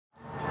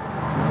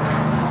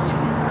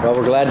Well,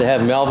 we're glad to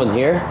have Melvin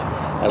here.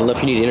 I don't know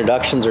if you need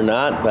introductions or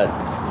not, but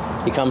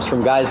he comes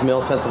from Guys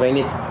Mills,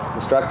 Pennsylvania,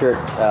 instructor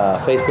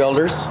at Faith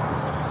Builders.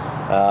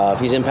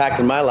 He's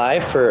impacted my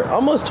life for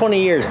almost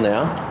 20 years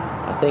now.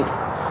 I think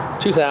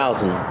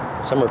 2000,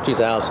 summer of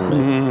 2000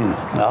 maybe,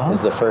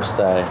 is the first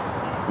I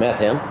met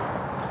him.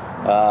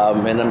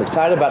 And I'm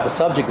excited about the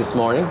subject this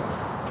morning,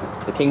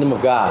 the kingdom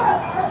of God.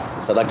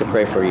 So I'd like to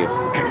pray for you.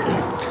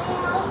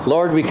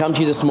 Lord, we come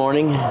to you this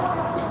morning,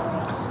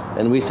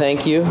 and we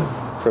thank you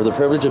for the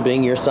privilege of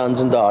being your sons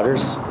and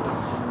daughters.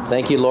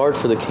 Thank you, Lord,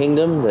 for the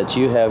kingdom that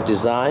you have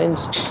designed.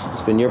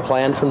 It's been your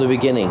plan from the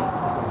beginning.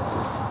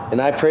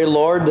 And I pray,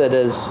 Lord, that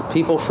as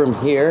people from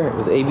here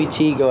with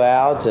ABT go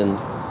out and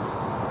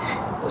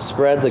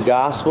spread the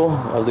gospel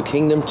of the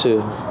kingdom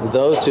to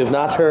those who have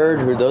not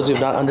heard or those who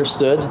have not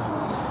understood,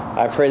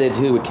 I pray that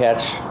you would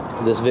catch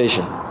this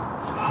vision.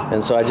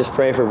 And so I just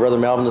pray for Brother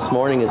Melvin this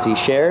morning as he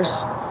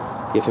shares.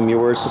 Give him your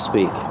words to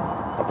speak.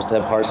 Help us to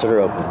have hearts that are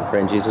open. I pray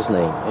in Jesus'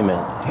 name. Amen.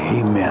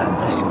 Amen.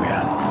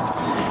 Amen.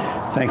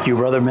 Thank you,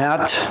 Brother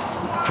Matt,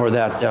 for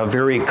that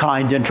very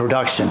kind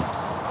introduction.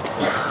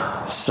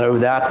 So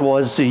that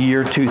was the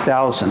year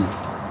 2000.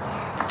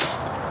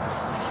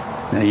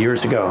 Many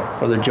years ago.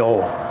 Brother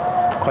Joel,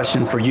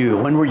 question for you.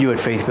 When were you at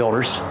Faith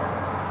Builders?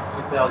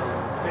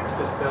 2006 to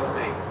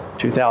 2008.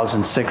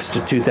 2006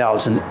 to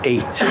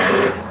 2008.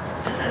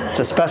 It's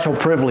a special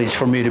privilege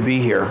for me to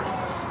be here.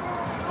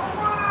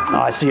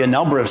 I see a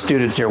number of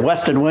students here.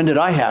 Weston, when did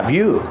I have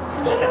you?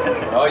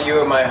 Oh, you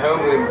were my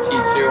homeroom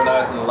teacher when I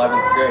was in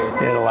 11th grade.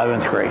 In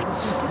 11th grade.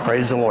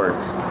 Praise the Lord.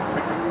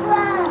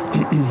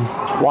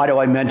 Why do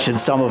I mention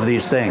some of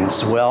these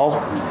things?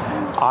 Well,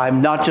 I'm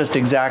not just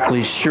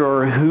exactly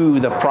sure who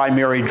the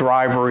primary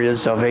driver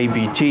is of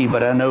ABT,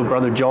 but I know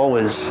Brother Joel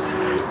is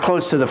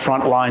close to the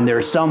front line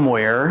there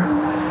somewhere.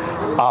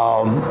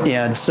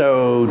 And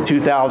so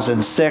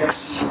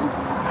 2006,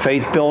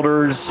 Faith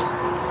Builders,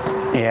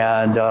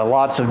 and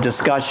lots of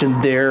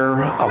discussion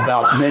there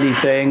about many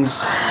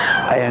things.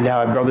 And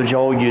Brother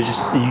Joel,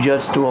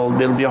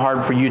 it'll be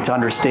hard for you to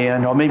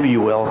understand, or maybe you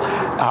will,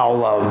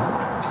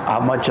 how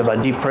much of a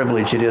deep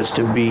privilege it is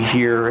to be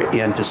here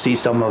and to see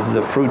some of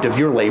the fruit of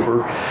your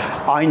labor.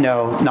 I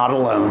know, not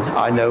alone,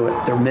 I know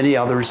there are many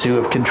others who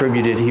have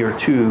contributed here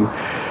too,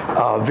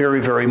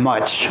 very, very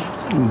much.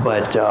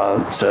 But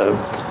it's a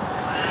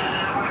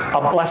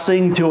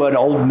blessing to an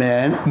old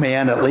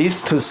man at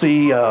least, to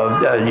see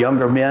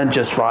younger men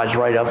just rise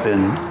right up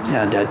and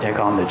take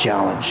on the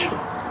challenge.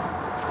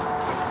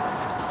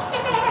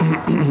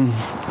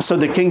 So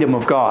the kingdom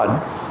of God,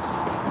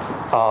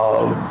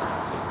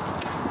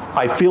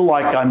 I feel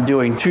like I'm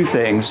doing two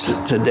things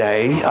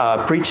today,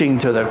 preaching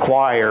to the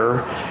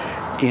choir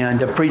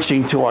and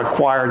preaching to a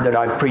choir that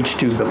I've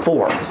preached to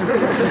before.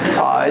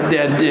 Why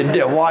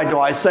do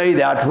I say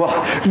that? Well,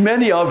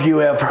 many of you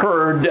have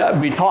heard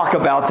me talk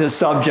about this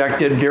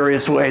subject in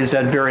various ways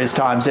at various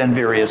times and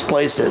various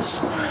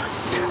places.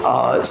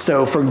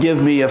 So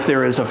forgive me if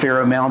there is a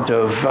fair amount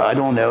of,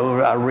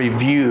 a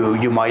review,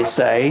 you might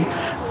say.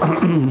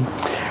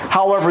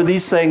 However,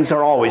 these things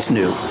are always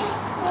new.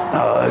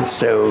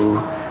 So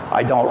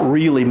I don't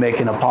really make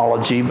an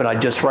apology, but I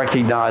just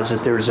recognize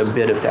that there's a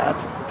bit of that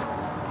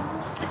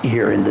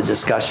here in the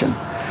discussion.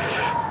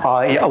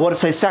 I want to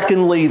say,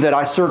 secondly, that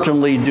I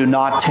certainly do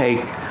not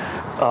take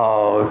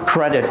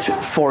credit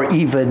for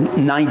even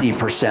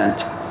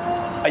 90%,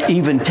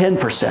 even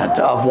 10%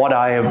 of what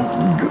I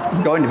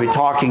am going to be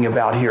talking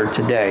about here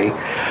today.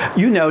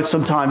 You know,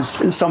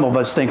 sometimes some of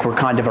us think we're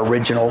kind of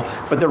original,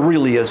 but there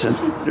really isn't.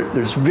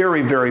 There's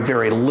very, very,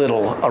 very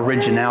little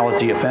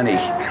originality, if any.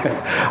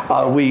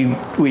 We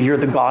hear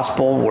the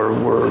gospel,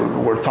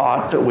 we're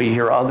taught, we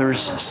hear others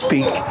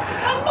speak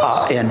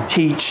and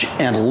teach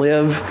and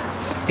live,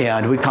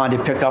 and we kind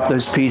of pick up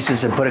those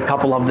pieces and put a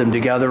couple of them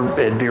together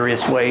in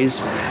various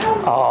ways.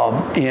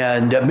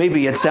 And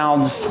maybe it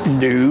sounds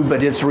new,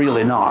 but it's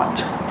really not.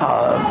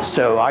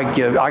 So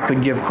I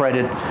could give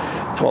credit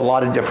to a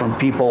lot of different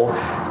people.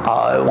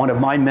 One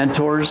of my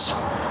mentors,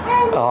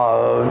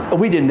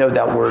 we didn't know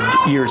that word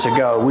years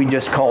ago. We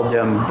just called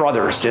them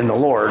brothers in the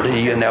Lord,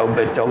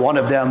 but one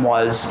of them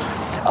was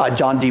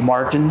John D.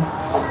 Martin.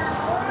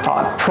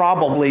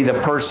 Probably the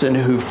person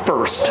who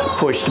first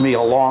pushed me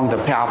along the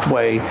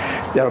pathway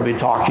that I'll be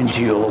talking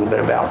to you a little bit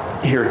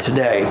about here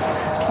today.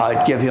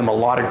 I'd give him a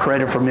lot of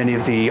credit for many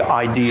of the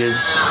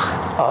ideas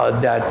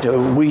that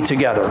we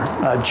together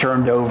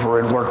churned over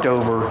and worked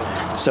over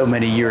so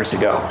many years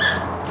ago,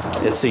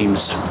 it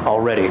seems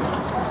already.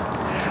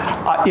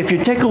 If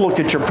you take a look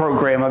at your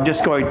program, I'm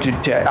just going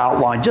to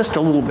outline just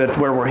a little bit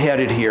where we're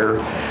headed here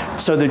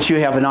so that you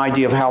have an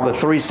idea of how the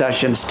three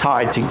sessions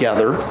tie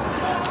together.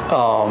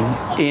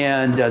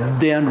 And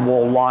then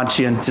we'll launch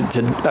into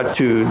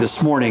to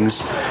this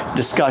morning's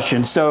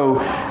discussion. So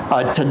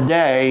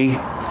today,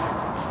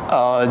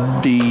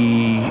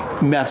 the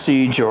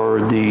message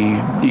or the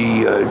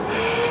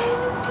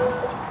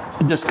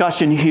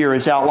discussion here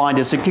is outlined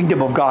as the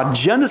kingdom of God,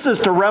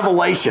 Genesis to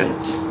Revelation,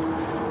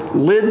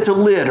 lid to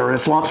lid, or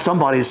as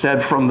somebody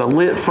said, from the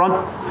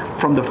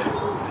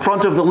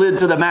front of the lid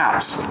to the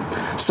maps.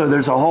 So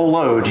there's a whole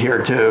load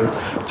here to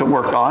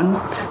work on.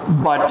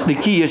 But the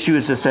key issue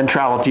is the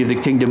centrality of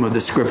the kingdom of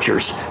the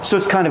scriptures. So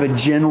it's kind of a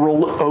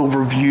general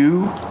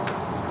overview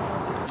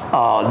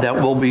that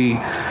we'll be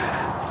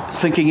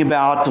thinking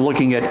about,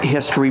 looking at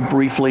history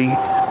briefly,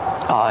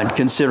 and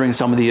considering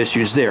some of the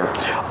issues there.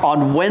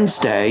 On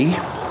Wednesday,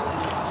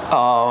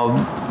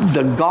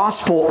 the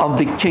gospel of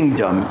the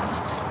kingdom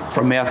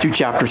from Matthew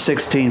chapter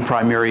 16,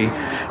 primary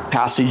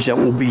passage that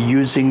we'll be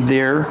using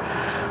there.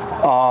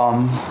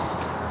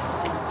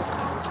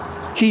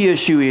 Key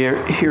issue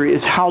here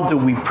is how do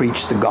we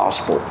preach the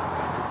gospel?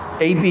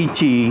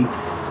 ABT,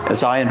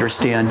 as I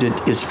understand it,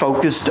 is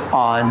focused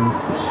on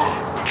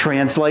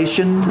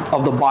translation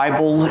of the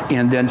Bible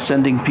and then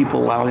sending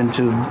people out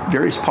into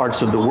various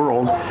parts of the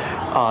world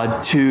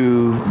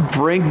to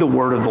bring the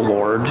word of the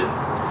Lord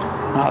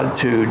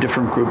to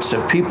different groups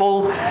of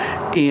people.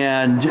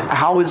 And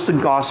how is the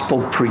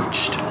gospel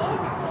preached?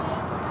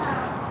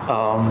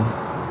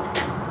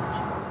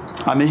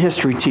 I'm a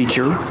history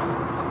teacher,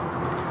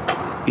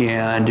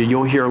 and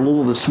you'll hear a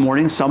little this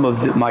morning some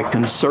of my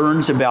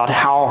concerns about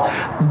how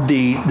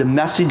the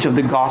message of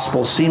the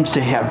gospel seems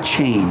to have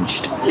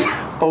changed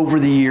over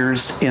the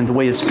years and the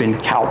way it's been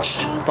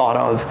couched, thought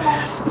of,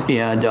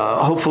 and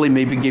hopefully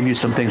maybe give you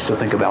some things to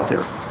think about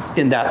there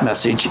in that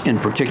message in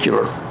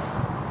particular.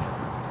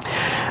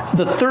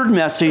 The third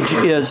message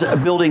is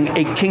building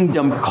a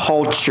kingdom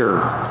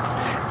culture,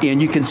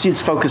 and you can see it's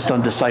focused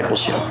on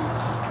discipleship.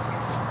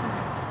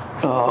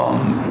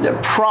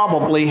 That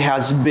probably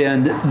has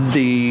been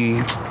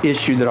the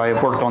issue that I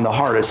have worked on the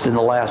hardest in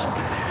the last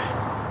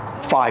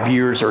 5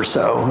 years or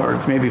so,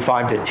 or maybe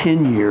 5 to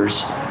 10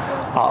 years.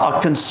 A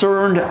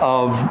concern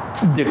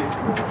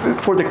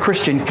for the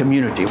Christian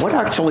community. What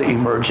actually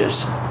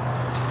emerges?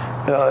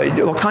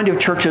 What kind of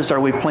churches are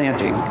we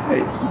planting?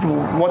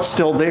 What's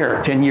still there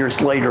 10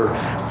 years later,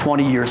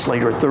 20 years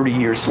later, 30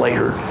 years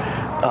later?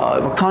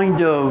 What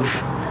kind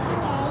of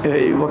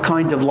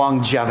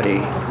longevity,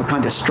 what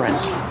kind of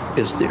strength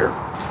is there?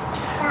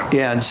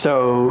 And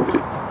so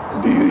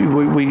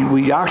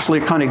we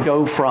actually kind of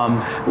go from,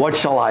 what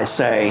shall I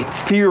say,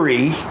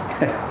 theory,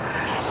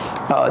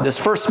 this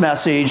first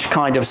message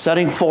kind of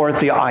setting forth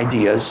the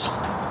ideas,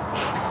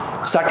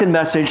 second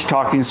message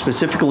talking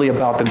specifically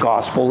about the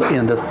gospel,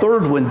 and the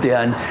third one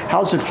then,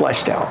 how's it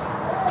fleshed out?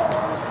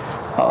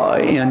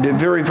 And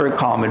very, very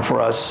common for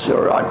us,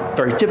 or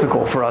very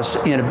typical for us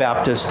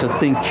Anabaptists to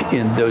think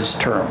in those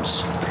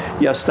terms.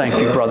 Yes, thank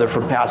you, brother,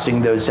 for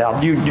passing those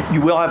out.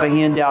 You will have a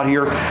handout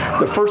here.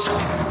 The first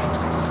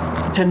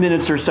 10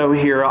 minutes or so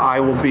here, I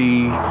will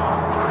be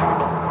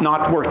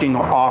not working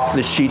off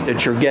the sheet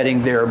that you're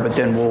getting there, but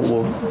then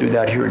we'll do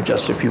that here in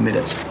just a few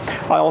minutes.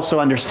 I also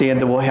understand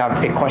that we'll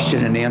have a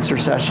question and answer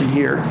session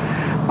here.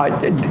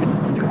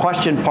 The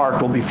question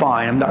part will be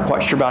fine. I'm not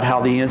quite sure about how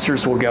the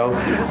answers will go,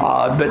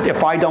 but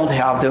if I don't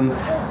have them,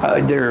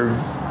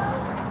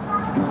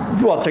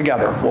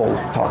 together we'll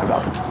talk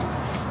about them.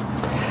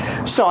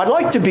 So I'd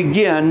like to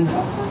begin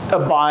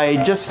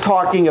by just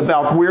talking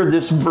about where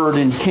this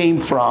burden came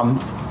from,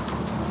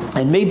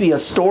 and maybe a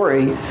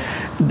story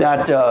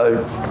that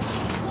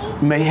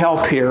may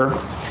help here.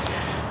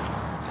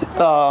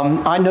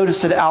 I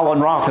noticed that Alan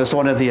Roth is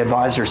one of the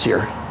advisors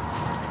here.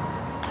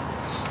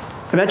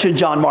 I mentioned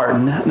John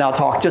Martin, and I'll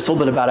talk just a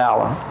little bit about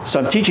Alan. So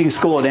I'm teaching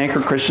school at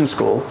Anchor Christian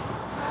School.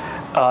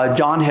 I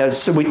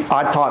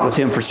taught with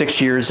him for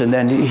 6 years, and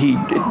then he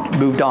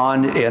moved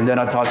on, and then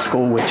I taught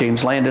school with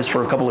James Landis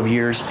for a couple of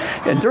years.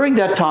 And during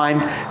that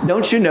time,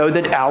 don't you know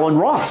that Alan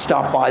Roth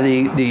stopped by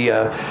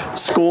the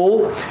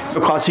school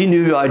because he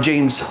knew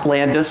James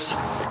Landis,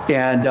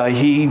 and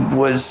he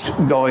was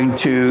going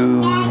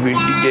to,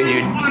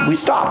 we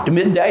stopped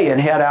midday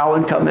and had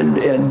Alan come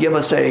and give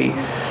us a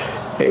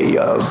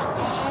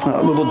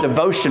little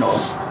devotional.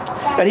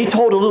 And he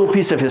told a little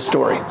piece of his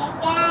story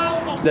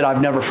that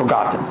I've never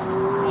forgotten.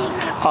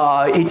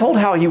 He told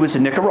how he was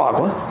in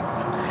Nicaragua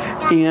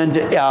and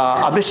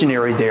a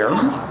missionary there,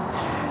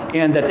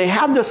 and that they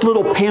had this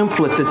little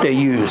pamphlet that they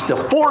used, the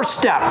 4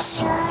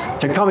 steps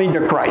to coming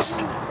to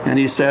Christ. And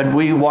he said,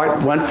 we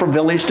went from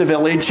village to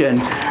village and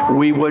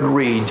we would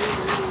read.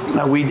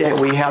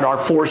 We had our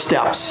 4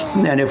 steps.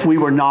 And if we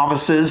were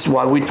novices,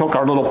 we took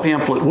our little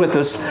pamphlet with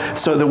us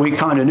so that we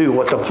kind of knew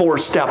what the 4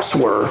 steps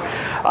were.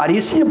 And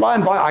he said, by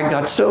and by, I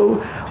got so,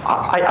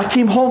 I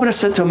came home and I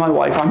said to my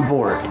wife, I'm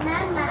bored.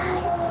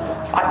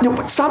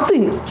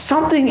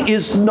 Something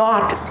is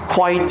not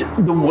quite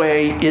the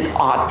way it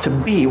ought to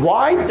be.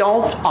 Why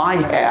don't I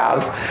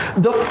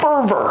have the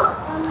fervor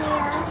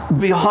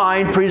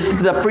behind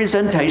the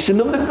presentation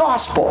of the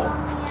gospel?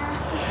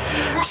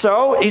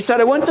 So he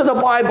said, I went to the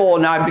Bible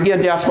and I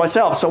began to ask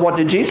myself, so what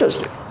did Jesus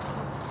do?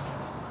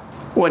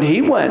 When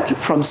he went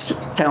from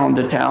town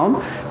to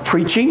town,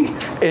 preaching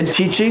and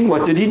teaching,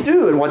 what did he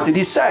do and what did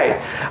he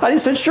say? And he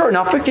said, sure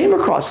enough, I came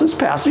across this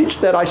passage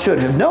that I should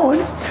have known.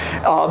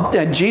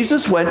 And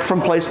Jesus went from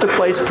place to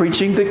place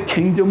preaching the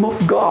kingdom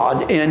of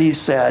God. And he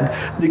said,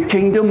 the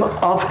kingdom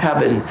of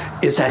heaven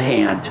is at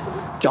hand.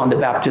 John the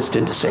Baptist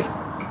did the same.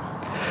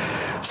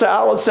 So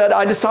Alan said,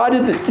 I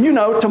decided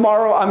that,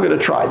 tomorrow I'm going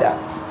to try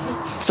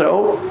that.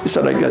 So he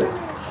said, I get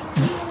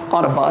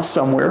on a bus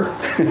somewhere.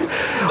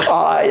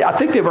 I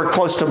think they were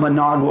close to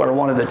Managua or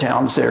one of the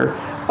towns there.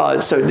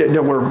 So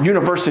there were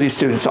university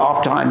students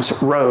oftentimes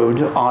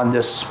rode on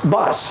this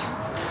bus.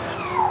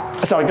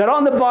 So I got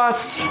on the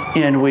bus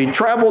and we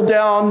traveled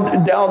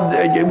down,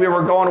 we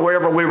were going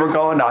wherever we were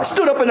going. I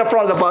stood up in the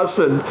front of the bus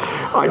and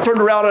I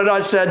turned around and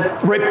I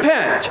said,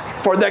 repent,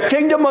 for the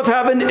kingdom of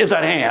heaven is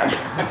at hand.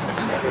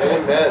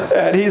 Amen.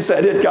 And he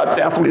said, it got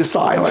deathly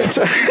silent.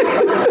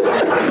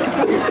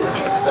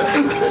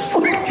 It's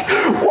like,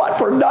 what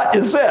for nut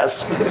is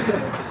this?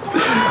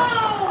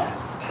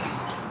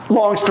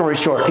 Long story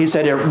short, he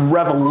said it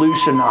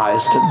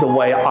revolutionized the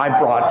way I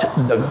brought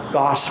the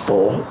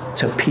gospel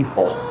to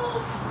people.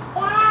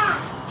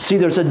 See,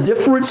 there's a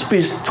difference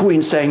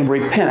between saying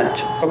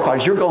repent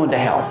because you're going to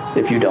hell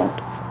if you don't,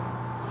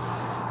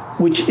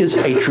 which is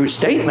a true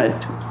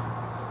statement.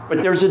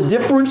 But there's a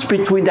difference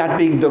between that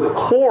being the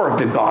core of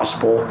the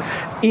gospel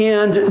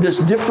and this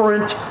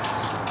different,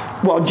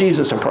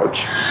 Jesus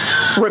approach.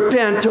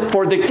 Repent,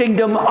 for the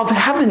kingdom of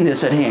heaven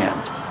is at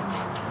hand.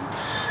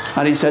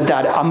 And he said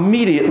that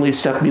immediately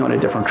set me on a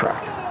different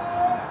track.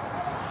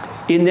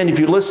 And then if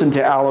you listen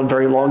to Alan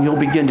very long, he'll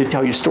begin to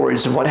tell you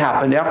stories of what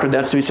happened after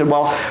that. So he said,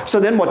 so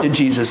then what did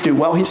Jesus do?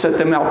 Well, he sent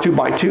them out 2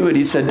 by 2, and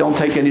he said, don't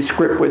take any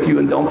script with you,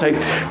 and don't take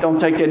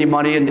any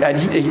money. And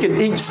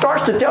he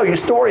starts to tell you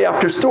story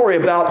after story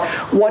about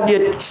what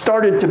it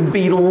started to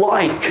be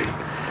like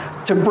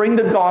to bring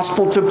the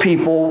gospel to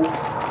people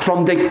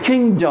from the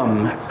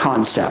kingdom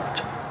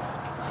concept.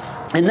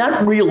 And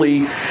that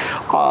really,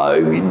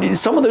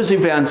 some of those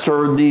events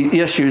are the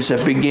issues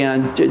that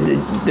began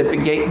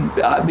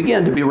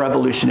to be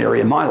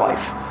revolutionary in my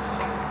life.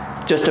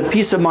 Just a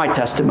piece of my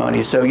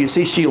testimony. So you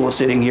see Sheila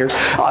sitting here.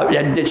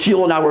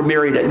 Sheila and I were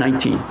married at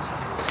 19.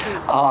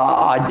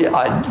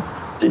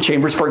 In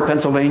Chambersburg,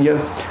 Pennsylvania.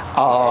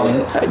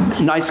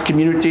 Nice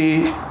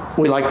community.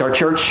 We liked our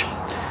church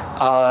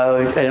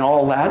and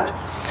all that.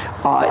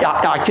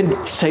 I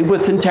can say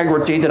with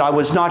integrity that I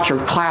was not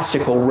your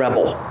classical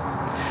rebel.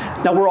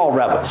 Now, we're all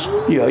rebels.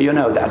 You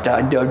know that,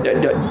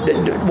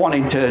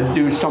 wanting to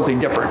do something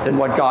different than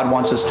what God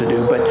wants us to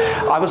do. But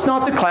I was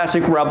not the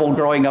classic rebel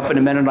growing up in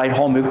a Mennonite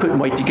home who couldn't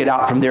wait to get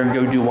out from there and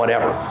go do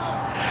whatever.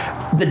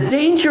 The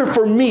danger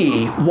for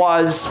me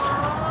was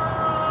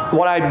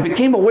what I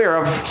became aware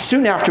of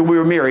soon after we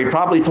were married,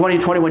 probably 20,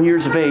 21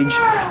 years of age.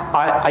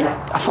 I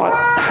thought,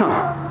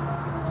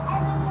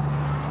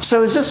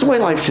 so is this the way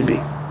life should be?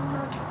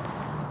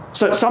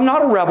 So I'm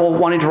not a rebel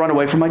wanting to run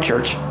away from my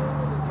church.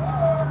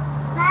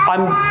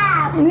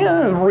 I'm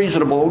a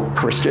reasonable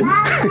Christian.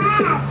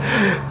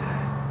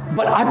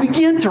 But I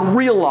began to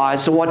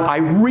realize what I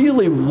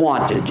really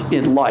wanted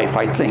in life,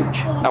 I think.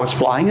 I was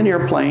flying an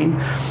airplane.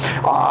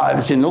 I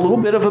was in a little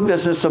bit of a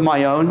business of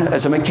my own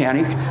as a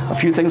mechanic, a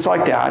few things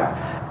like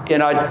that.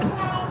 And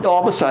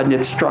all of a sudden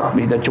it struck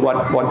me that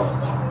what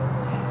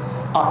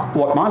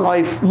my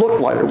life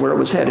looked like, or where it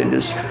was headed,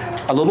 is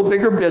a little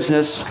bigger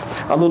business,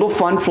 a little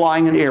fun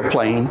flying an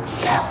airplane.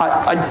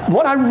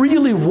 What I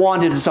really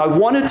wanted is I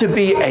wanted to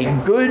be a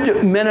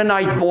good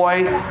Mennonite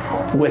boy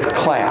with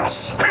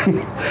class.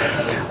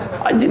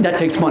 That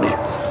takes money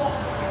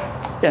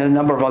and a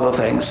number of other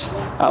things.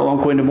 I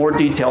won't go into more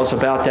details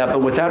about that,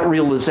 but with that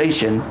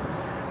realization,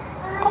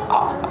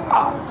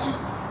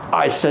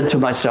 I said to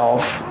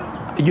myself,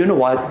 you know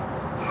what?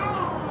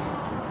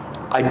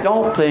 I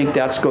don't think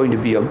that's going to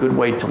be a good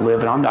way to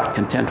live, and I'm not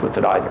content with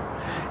it either.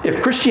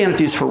 If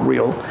Christianity is for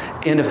real,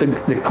 and if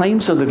the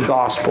claims of the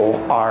gospel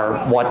are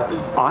what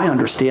I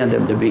understand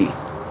them to be,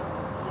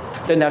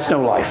 then that's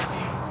no life.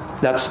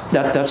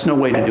 That's no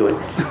way to do it.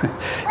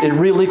 It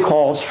really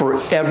calls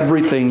for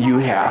everything you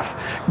have.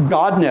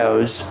 God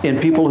knows,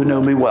 and people who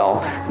know me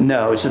well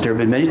knows that there have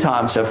been many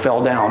times I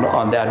fell down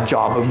on that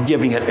job of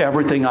giving it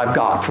everything I've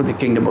got for the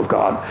kingdom of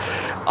God.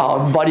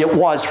 But it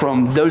was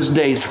from those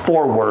days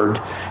forward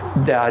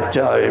that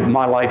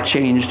my life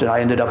changed, and I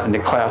ended up in the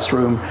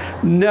classroom.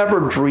 Never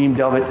dreamed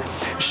of it.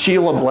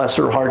 Sheila, bless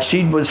her heart,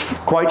 she was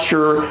quite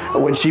sure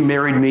when she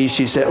married me,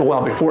 she said,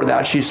 well, before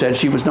that, she said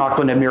she was not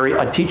going to marry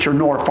a teacher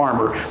nor a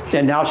farmer,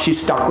 and now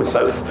she's stuck with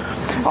both.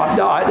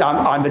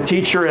 I'm a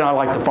teacher, and I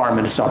like to farm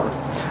in the summer,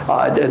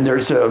 and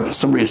there's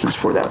some reasons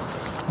for that.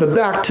 But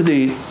back to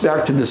the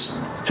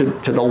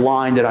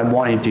line that I'm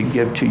wanting to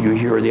give to you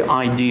here, the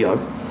idea.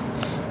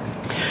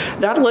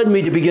 That led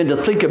me to begin to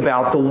think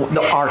about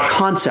our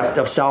concept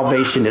of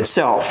salvation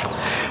itself.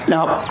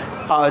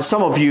 Now,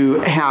 some of you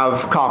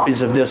have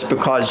copies of this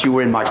because you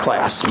were in my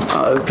class.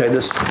 Okay,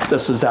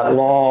 this is that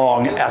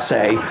long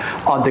essay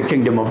on the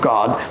kingdom of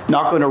God.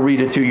 Not going to read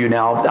it to you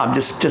now. I'm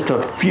just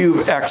a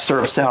few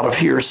excerpts out of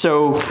here.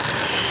 So,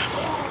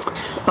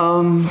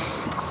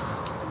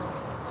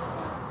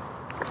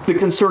 the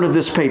concern of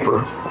this paper.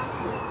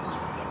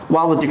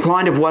 While the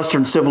decline of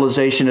Western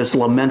civilization is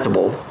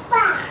lamentable,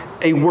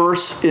 a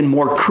worse and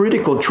more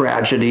critical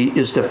tragedy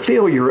is the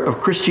failure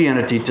of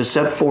Christianity to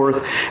set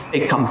forth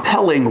a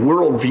compelling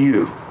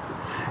worldview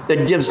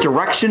that gives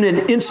direction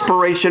and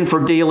inspiration for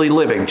daily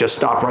living. Just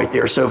stop right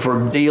there. So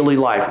for daily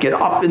life, get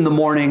up in the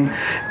morning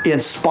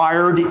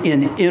inspired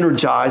and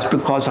energized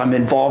because I'm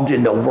involved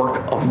in the work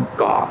of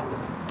God,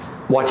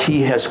 what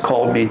he has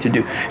called me to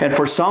do. And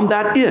for some,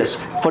 that is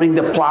putting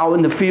the plow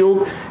in the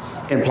field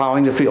and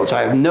plowing the fields.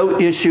 I have no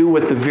issue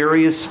with the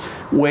various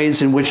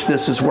ways in which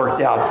this has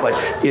worked out, but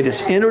it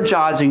is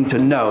energizing to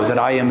know that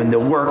I am in the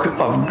work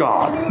of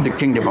God, the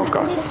kingdom of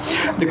God.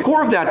 The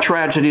core of that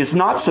tragedy is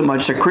not so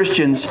much that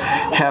Christians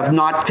have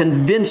not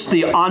convinced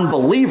the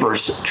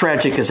unbelievers,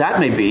 tragic as that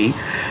may be.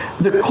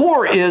 The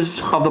core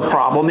of the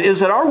problem is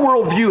that our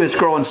worldview has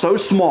grown so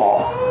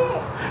small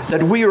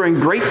that we are in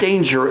great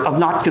danger of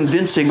not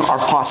convincing our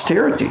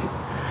posterity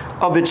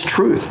of its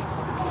truth,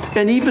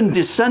 and even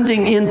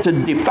descending into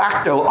de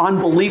facto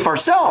unbelief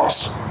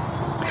ourselves.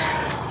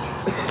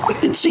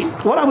 See,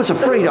 what I was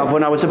afraid of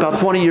when I was about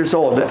 20 years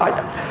old,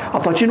 I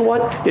thought, you know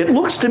what? It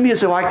looks to me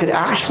as though I could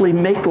actually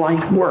make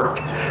life work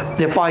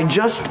if I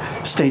just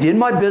stayed in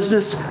my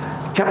business,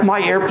 kept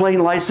my airplane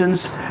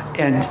license,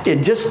 and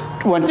it just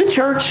went to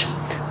church,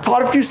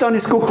 taught a few Sunday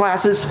school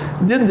classes,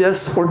 did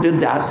this or did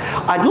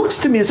that. It looks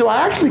to me as though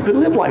I actually could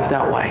live life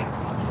that way.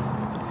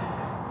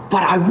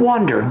 But I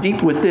wonder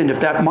deep within if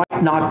that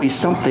might not be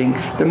something,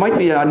 there might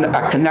be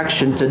a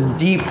connection to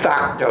de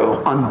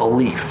facto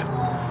unbelief.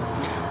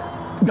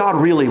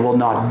 God really will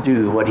not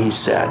do what he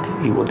said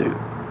he will do.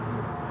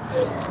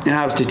 And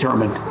I was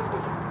determined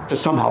to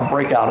somehow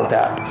break out of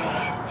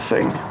that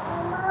thing.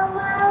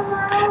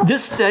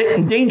 This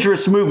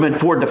dangerous movement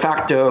toward de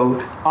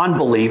facto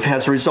unbelief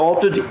has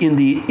resulted in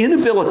the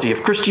inability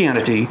of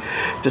Christianity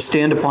to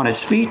stand upon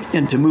its feet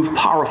and to move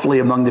powerfully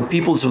among the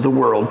peoples of the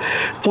world,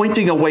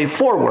 pointing a way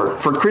forward.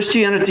 For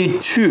Christianity,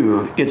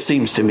 too, it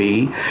seems to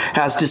me,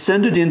 has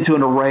descended into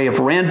an array of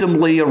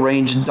randomly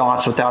arranged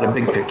dots without a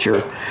big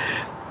picture.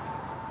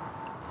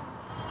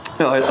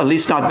 At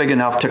least not big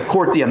enough to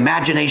court the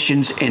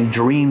imaginations and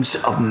dreams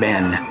of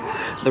men.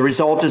 The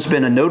result has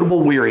been a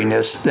notable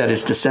weariness that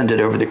has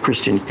descended over the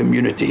Christian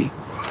community.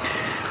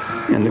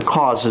 And the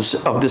causes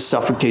of this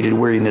suffocated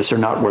weariness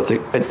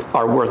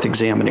are worth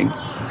examining.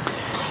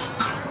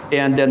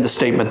 And then the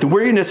statement, the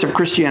weariness of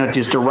Christianity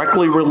is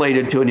directly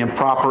related to an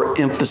improper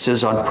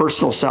emphasis on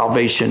personal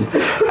salvation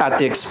at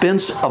the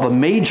expense of a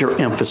major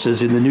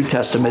emphasis in the New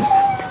Testament,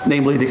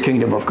 namely the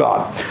kingdom of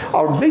God.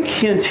 Our big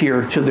hint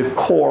here to the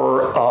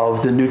core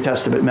of the New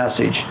Testament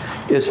message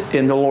is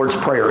in the Lord's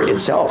Prayer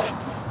itself.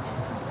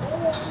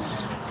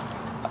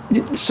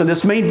 So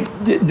this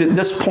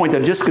point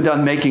that I just got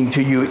done making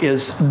to you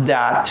is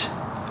that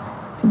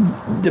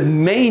the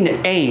main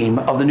aim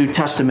of the New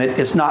Testament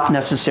is not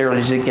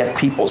necessarily to get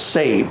people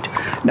saved.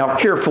 Now,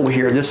 careful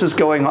here. This is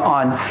going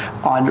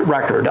on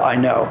record, I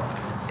know.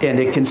 And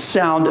it can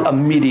sound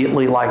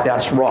immediately like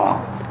that's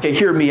wrong. Okay,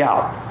 hear me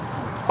out.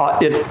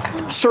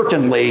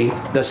 Certainly,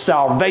 the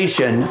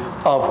salvation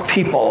of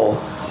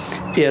people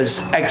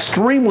is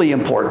extremely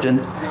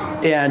important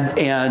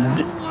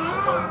and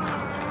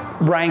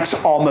ranks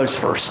almost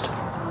first.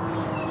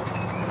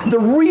 The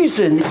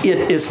reason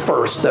it is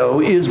first, though,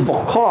 is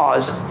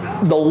because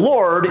the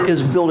Lord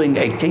is building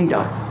a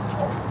kingdom.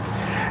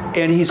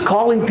 And he's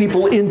calling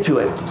people into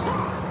it.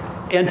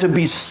 And to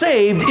be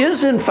saved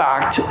is, in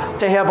fact,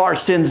 to have our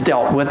sins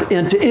dealt with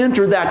and to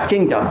enter that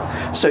kingdom.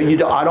 So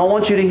I don't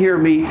want you to hear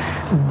me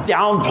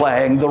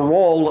downplaying the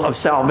role of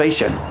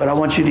salvation, but I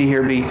want you to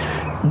hear me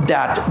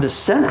that the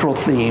central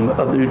theme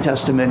of the New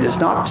Testament is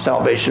not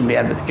salvation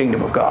man, but the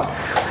kingdom of God.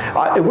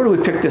 Where do we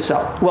pick this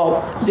up?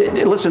 Well,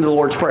 listen to the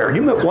Lord's Prayer.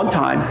 You remember one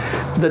time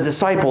the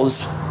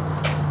disciples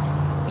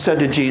said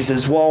to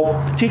Jesus,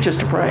 well, teach us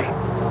to pray.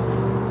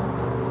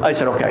 I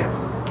said, okay.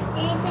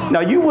 Now,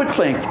 you would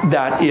think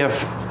that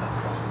if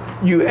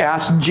you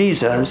asked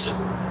Jesus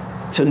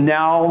to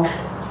now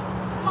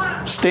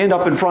stand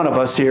up in front of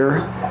us here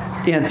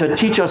and to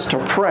teach us to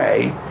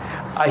pray,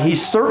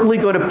 he's certainly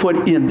going to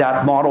put in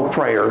that model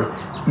prayer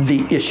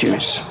the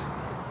issues.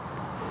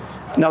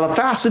 Now, the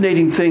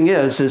fascinating thing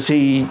is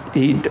he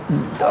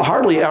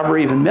hardly ever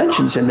even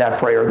mentions in that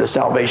prayer the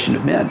salvation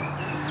of men.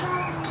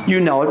 You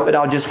know it, but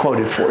I'll just quote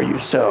it for you.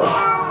 So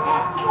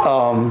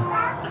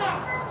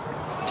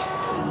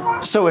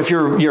if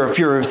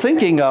you're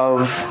thinking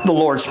of the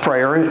Lord's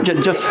Prayer,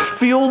 just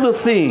feel the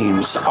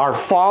themes. Our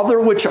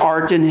Father which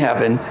art in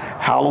heaven,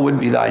 hallowed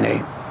be thy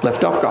name.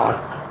 Lift up God.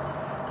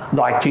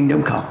 Thy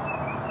kingdom come.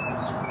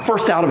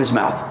 First out of his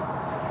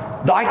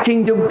mouth. Thy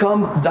kingdom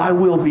come, thy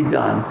will be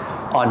done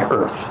on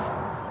earth,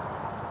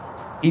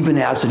 even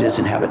as it is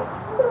in heaven.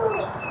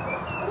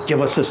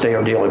 Give us this day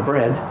our daily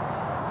bread,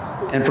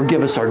 and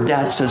forgive us our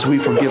debts as we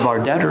forgive our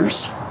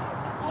debtors.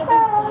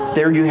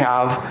 There you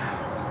have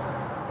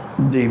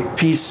the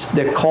piece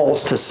that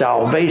calls to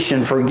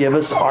salvation. Forgive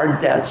us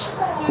our debts.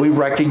 We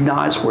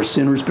recognize we're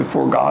sinners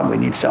before God. We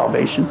need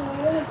salvation.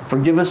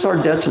 Forgive us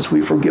our debts as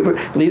we forgive.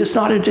 Lead us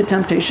not into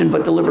temptation,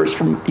 but deliver us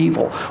from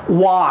evil.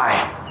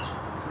 Why?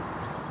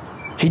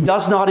 He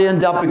does not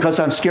end up because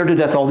I'm scared to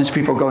death all these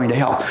people are going to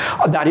hell.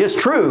 That is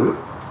true.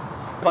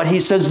 But he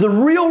says the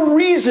real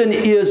reason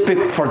is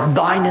for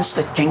thine is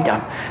the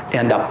kingdom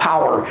and the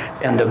power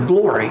and the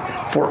glory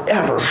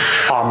forever.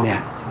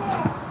 Amen.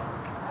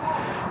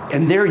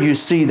 And there you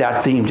see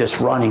that theme just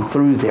running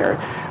through there.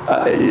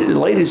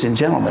 Ladies and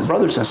gentlemen,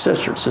 brothers and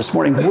sisters, this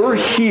morning we're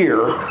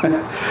here.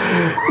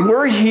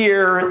 We're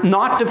here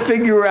not to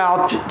figure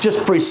out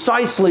just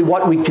precisely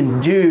what we can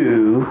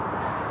do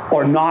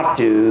or not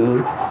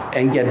do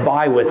and get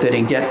by with it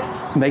and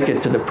make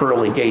it to the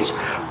pearly gates.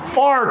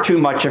 Far too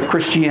much of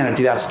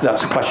Christianity, that's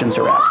the questions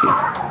they're asking.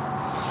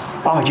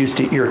 Oh, it used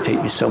to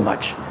irritate me so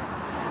much.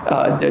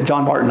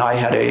 John Martin and I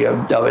had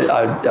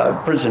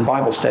a prison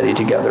Bible study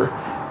together.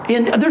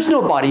 And there's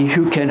nobody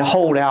who can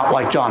hold out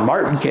like John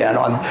Martin can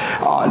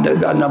on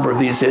a number of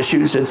these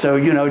issues. And so,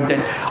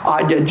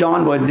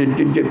 John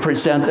would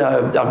present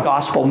a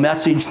gospel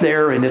message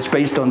there, and it's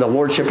based on the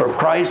lordship of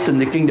Christ and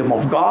the kingdom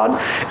of God.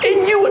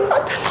 And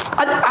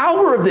an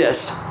hour of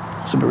this,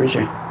 somebody raise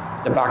their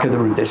hand, the back of the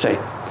room, they say,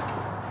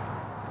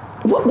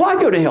 why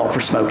go to hell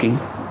for smoking?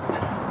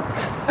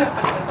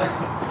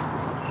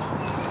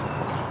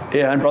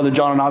 Yeah, and Brother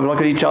John and I would look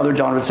at each other.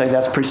 John would say,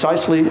 that's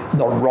precisely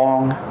the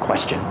wrong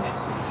question.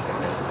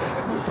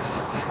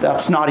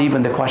 That's not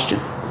even the question.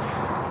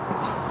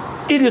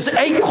 It is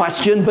a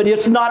question, but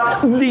it's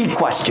not the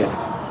question.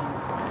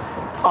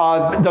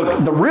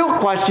 The real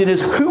question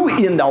is, who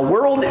in the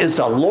world is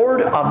the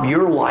Lord of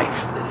your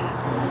life?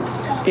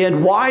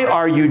 And why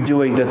are you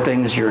doing the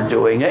things you're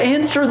doing?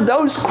 Answer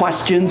those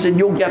questions and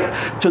you'll get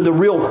to the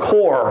real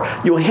core.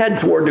 You'll head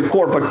toward the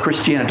core of what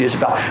Christianity is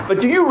about.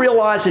 But do you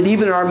realize that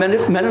even in our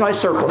Mennonite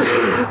circles,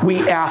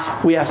 we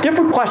ask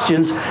different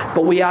questions,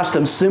 but we ask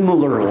them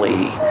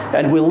similarly.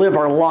 And we live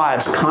our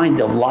lives kind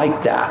of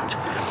like that.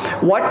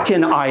 What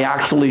can I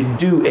actually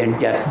do and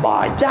get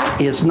by? That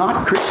is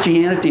not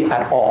Christianity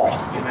at all.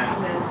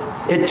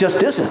 It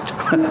just isn't.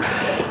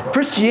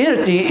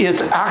 Christianity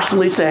is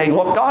actually saying,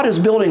 look, God is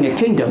building a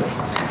kingdom.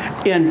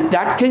 And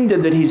that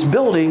kingdom that he's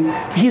building,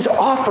 he's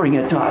offering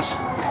it to us.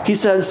 He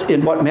says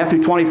in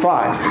Matthew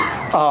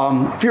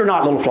 25, fear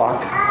not, little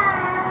flock.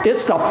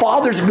 It's the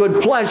Father's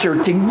good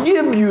pleasure to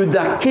give you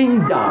the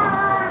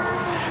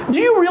kingdom. Do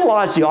you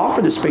realize the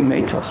offer that's being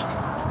made to us?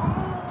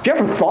 Have you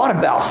ever thought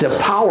about the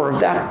power of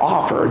that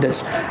offer?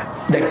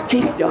 The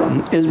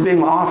kingdom is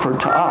being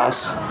offered to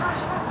us,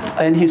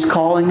 and he's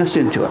calling us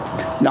into it.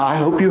 Now, I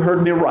hope you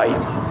heard me right.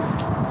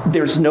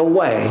 There's no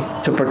way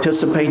to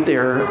participate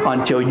there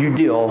until you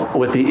deal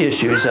with the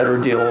issues that are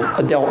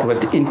dealt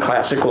with in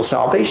classical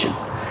salvation.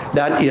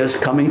 That is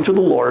coming to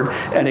the Lord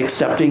and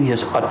accepting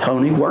his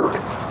atoning work.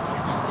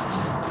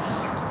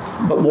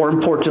 But more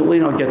importantly,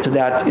 and I'll get to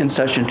that in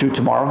session 2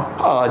 tomorrow,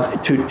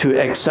 to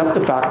accept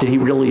the fact that he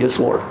really is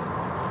Lord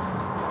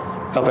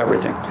of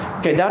everything.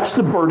 Okay, that's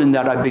the burden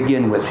that I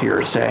begin with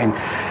here, saying,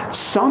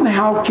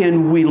 somehow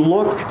can we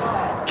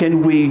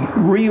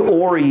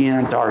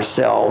reorient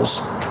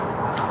ourselves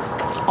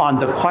on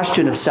the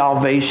question of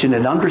salvation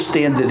and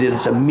understand that it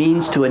is a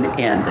means to an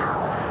end.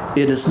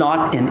 It is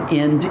not an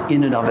end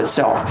in and of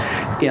itself.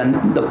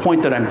 And the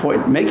point that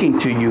I'm making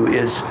to you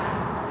is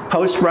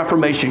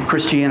post-Reformation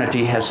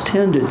Christianity has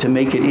tended to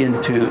make it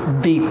into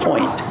the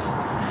point.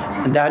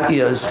 And that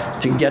is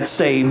to get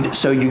saved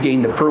so you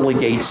gain the pearly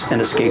gates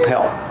and escape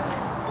hell.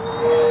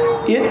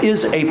 It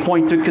is a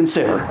point to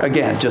consider,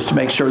 again, just to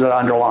make sure that I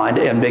underlined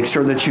and make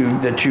sure that you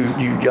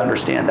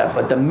understand that.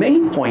 But the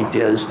main point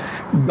is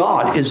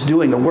God is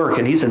doing the work,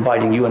 and he's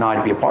inviting you and I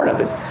to be a part of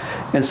it.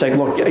 And saying,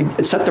 look,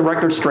 set the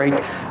record straight,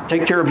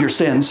 take care of your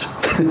sins,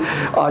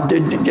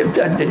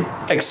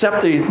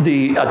 accept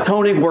the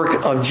atoning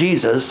work of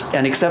Jesus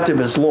and accept him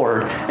as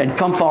Lord, and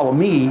come follow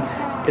me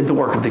in the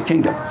work of the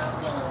kingdom.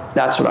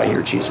 That's what I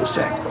hear Jesus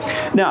saying.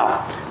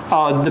 Now,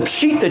 the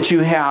sheet that you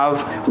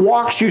have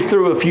walks you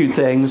through a few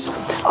things.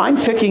 I'm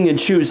picking and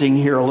choosing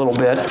here a little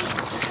bit.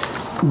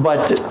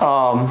 But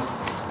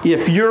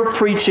if you're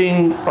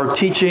preaching or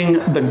teaching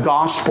the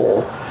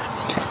gospel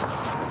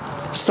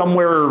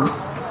somewhere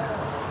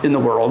in the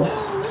world,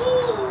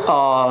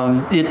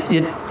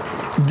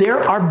 there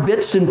are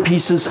bits and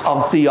pieces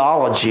of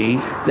theology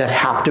that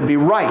have to be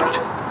right.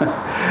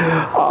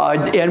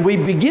 And we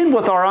begin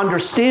with our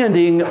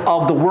understanding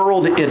of the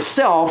world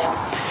itself.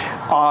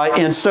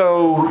 And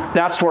so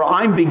that's where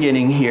I'm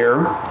beginning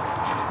here.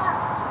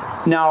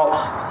 Now,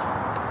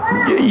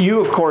 you,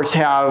 of course,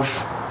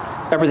 have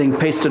everything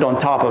pasted on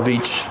top of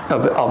each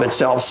of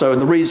itself. So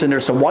the reason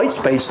there's some white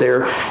space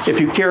there,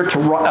 if you care to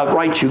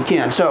write, you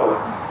can. So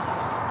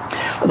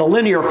the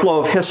linear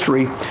flow of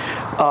history.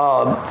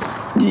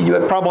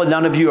 Probably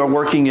none of you are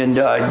working in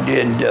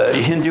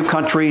Hindu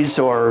countries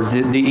or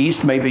the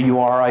East. Maybe you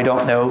are, I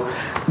don't know.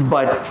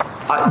 But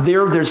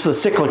there's the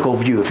cyclical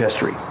view of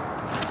history.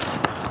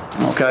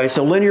 Okay,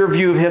 so linear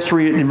view of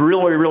history, in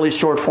really, really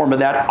short form of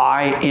that,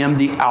 I am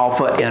the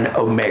Alpha and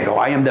Omega.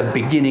 I am the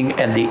beginning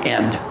and the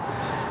end.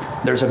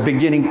 There's a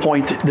beginning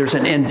point, there's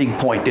an ending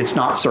point. It's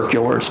not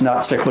circular, it's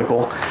not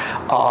cyclical.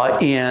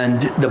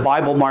 And the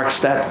Bible marks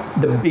that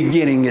the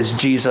beginning is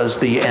Jesus,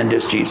 the end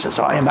is Jesus.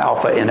 I am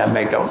Alpha and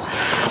Omega.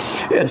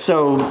 And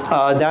so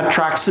that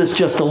tracks this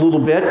just a little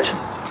bit.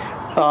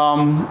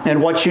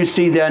 And what you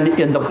see then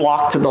in the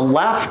block to the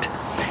left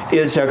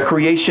is a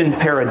creation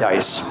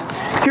paradise.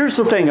 Here's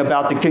the thing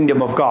about the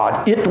kingdom of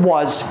God. It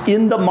was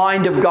in the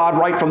mind of God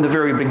right from the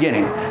very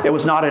beginning. It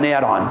was not an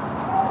add-on.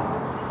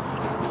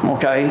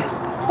 Okay?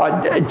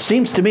 It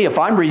seems to me, if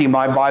I'm reading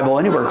my Bible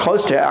anywhere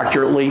close to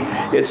accurately,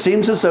 it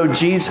seems as though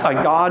Jesus, a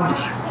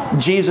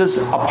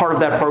part of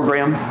that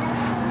program,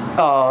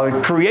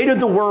 created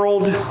the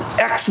world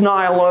ex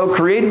nihilo,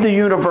 created the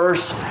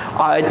universe.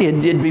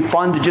 It'd be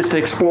fun to just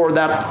explore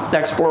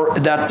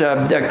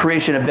that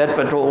creation a bit,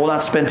 but we'll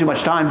not spend too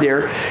much time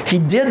there. He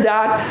did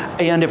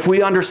that, and if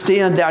we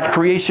understand that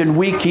creation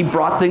week, he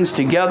brought things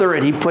together,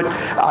 and he put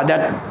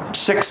that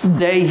sixth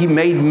day he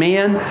made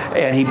man,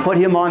 and he put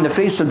him on the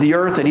face of the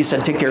earth, and he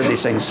said, take care of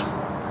these things.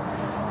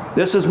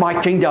 This is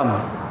my kingdom.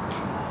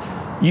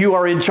 You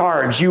are in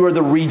charge. You are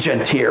the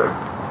regent here.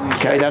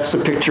 Okay, that's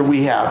the picture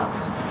we have.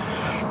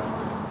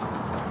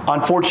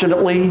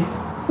 Unfortunately,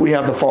 we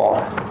have the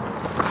fall.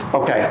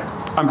 Okay,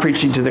 I'm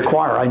preaching to the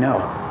choir, I know.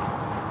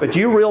 But do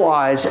you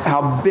realize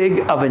how big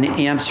of an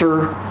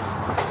answer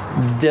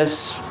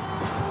this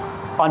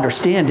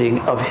understanding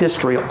of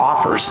history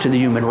offers to the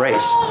human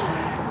race?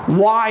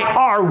 Why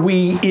are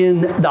we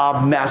in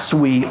the mess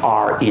we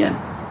are in?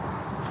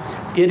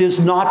 It is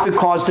not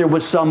because there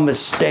was some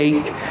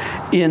mistake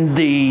in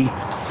the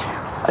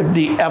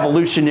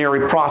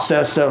evolutionary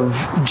process of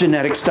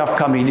genetic stuff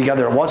coming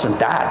together. It wasn't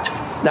that.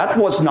 That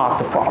was not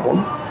the problem.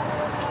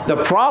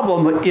 The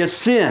problem is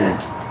sin.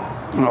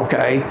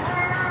 Okay?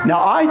 Now,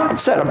 I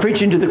said I'm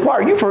preaching to the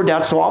choir. You've heard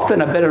that so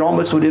often, I bet it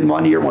almost went in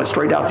one ear and went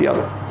straight out the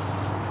other.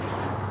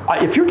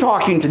 If you're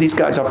talking to these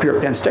guys up here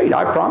at Penn State,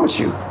 I promise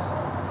you,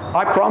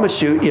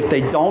 if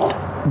they don't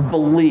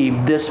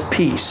believe this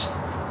piece,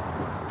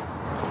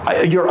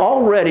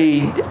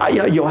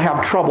 you'll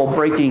have trouble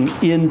breaking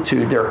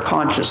into their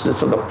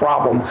consciousness of the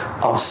problem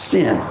of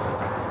sin.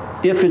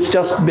 If it's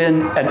just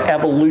been an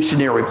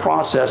evolutionary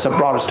process that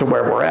brought us to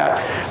where we're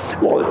at,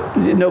 well,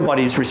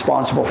 nobody's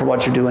responsible for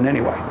what you're doing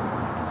anyway.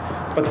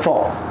 But the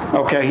fall,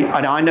 okay?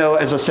 And I know,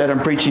 as I said, I'm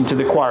preaching to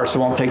the choir, so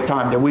it won't take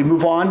time. Then we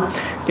move on,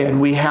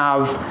 and we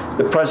have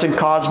the present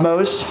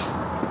cosmos,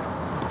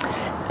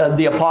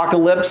 the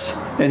apocalypse,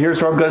 and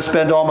here's where I'm going to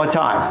spend all my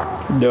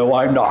time. No,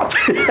 I'm not.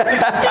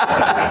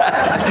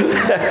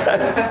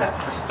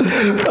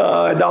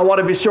 And I want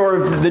to be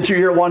sure that you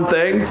hear one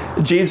thing.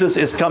 Jesus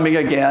is coming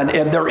again,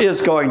 and there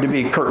is going to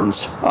be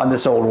curtains on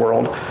this old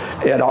world.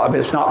 And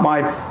it's not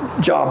my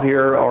job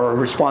here or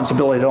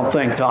responsibility, I don't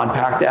think, to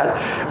unpack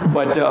that.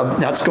 But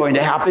that's going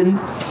to happen.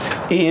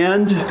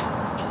 And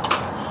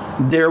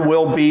there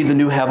will be the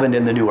new heaven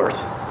and the new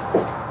earth.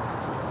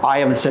 I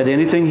haven't said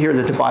anything here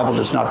that the Bible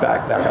does not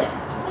back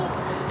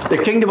up. The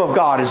kingdom of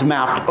God is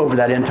mapped over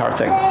that entire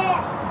thing.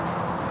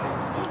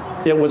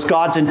 It was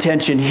God's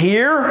intention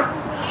here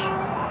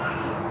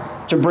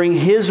to bring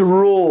his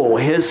rule,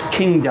 his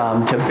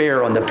kingdom to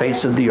bear on the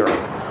face of the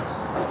earth.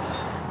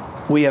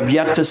 We have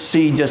yet to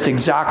see just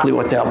exactly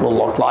what that will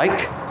look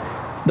like.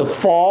 The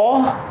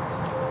fall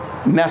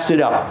messed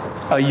it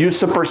up. A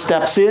usurper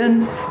steps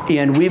in,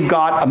 and we've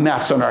got a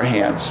mess on our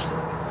hands.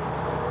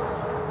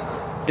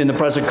 In the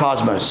present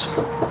cosmos,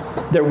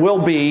 there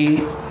will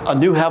be a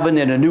new heaven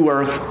and a new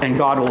earth, and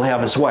God will have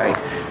his way.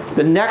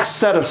 The next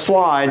set of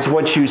slides,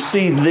 what you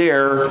see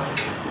there,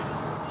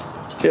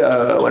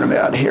 what am I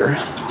at here?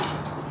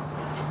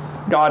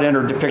 God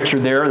entered the picture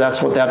there.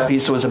 That's what that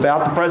piece was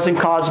about, the present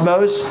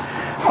cosmos.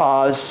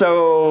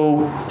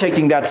 So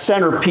taking that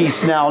center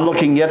piece now,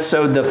 looking at,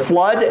 so the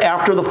flood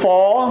after the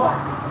fall.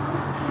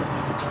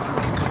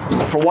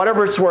 For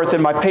whatever it's worth,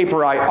 in my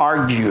paper I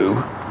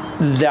argue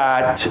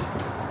that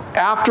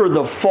after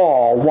the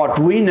fall, what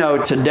we know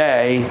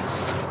today,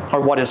 or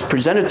what is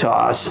presented to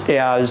us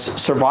as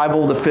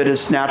survival of the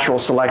fittest, natural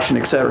selection,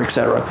 et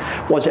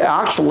cetera, was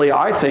actually,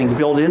 I think,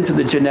 built into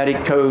the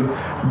genetic code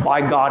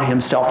by God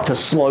himself to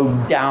slow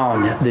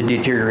down the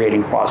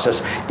deteriorating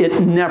process.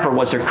 It never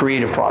was a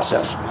creative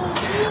process.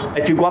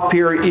 If you go up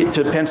here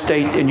to Penn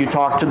State and you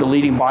talk to the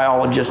leading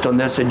biologist on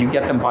this and you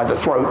get them by the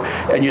throat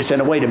and you say,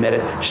 no, wait a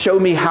minute, show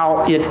me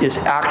how it is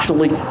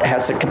actually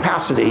has the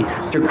capacity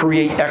to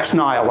create ex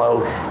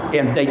nihilo,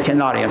 and they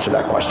cannot answer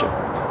that question.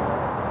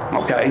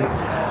 Okay?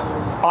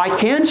 I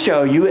can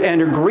show you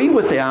and agree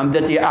with them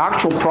that the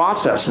actual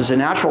processes and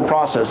natural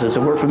processes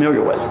that we're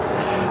familiar with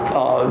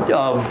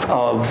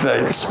of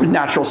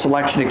natural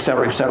selection, et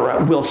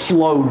cetera, will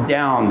slow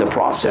down the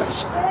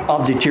process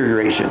of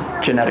deterioration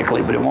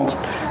genetically, but it won't.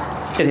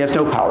 It has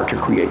no power to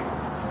create.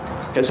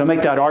 Okay, so I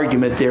make that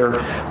argument there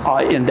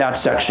in that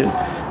section.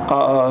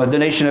 The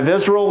nation of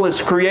Israel is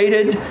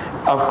created.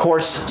 Of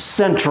course,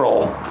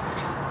 central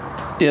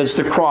is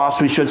the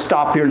cross. We should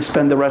stop here and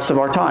spend the rest of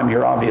our time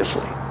here,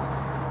 obviously.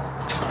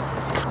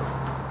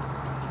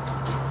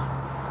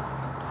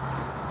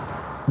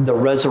 the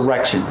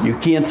resurrection. You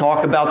can't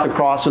talk about the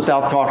cross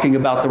without talking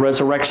about the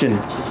resurrection.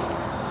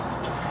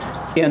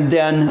 And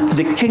then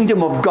the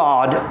kingdom of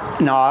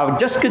God. Now, I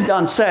just got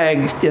done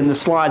saying in the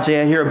slides I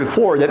had here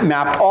before that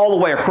mapped all the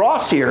way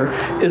across here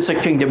is the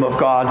kingdom of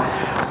God.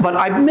 But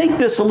I make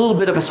this a little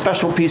bit of a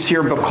special piece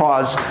here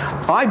because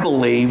I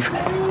believe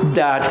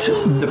that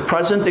the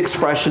present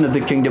expression of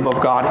the kingdom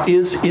of God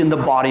is in the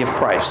body of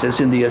Christ, is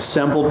in the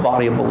assembled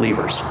body of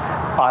believers.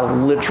 I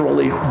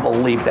literally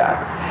believe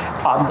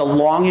that. The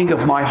longing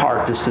of my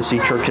heart is to see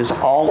churches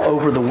all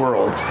over the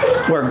world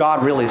where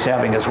God really is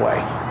having his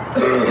way.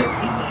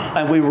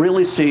 And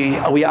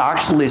we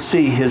actually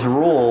see his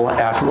rule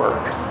at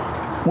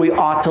work. We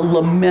ought to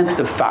lament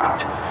the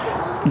fact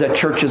that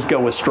churches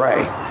go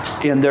astray.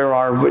 And there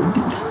are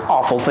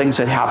awful things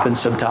that happen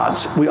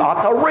sometimes. We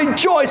ought to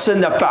rejoice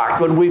in the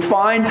fact when we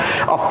find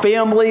a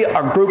family,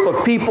 a group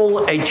of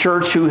people, a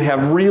church who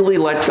have really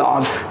let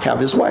God have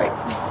his way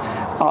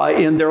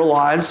in their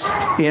lives.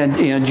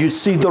 And you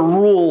see the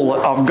rule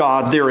of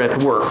God there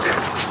at work.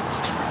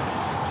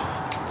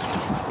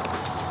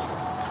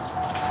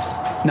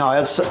 Now,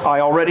 as I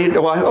already,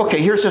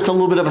 here's just a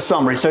little bit of a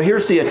summary. So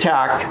here's the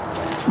attack.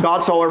 God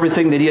saw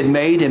everything that he had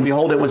made, and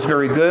behold, it was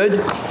very good.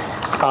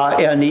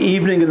 And the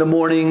evening and the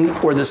morning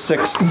were the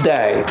sixth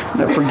day.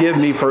 Now, forgive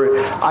me for,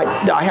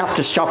 I have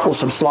to shuffle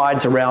some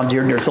slides around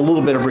here. There's a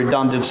little bit of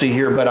redundancy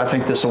here, but I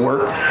think this will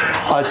work.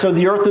 So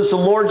the earth is the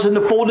Lord's and the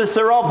fullness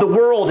thereof, the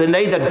world, and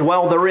they that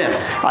dwell therein.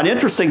 An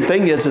interesting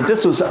thing is that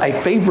this was a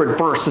favorite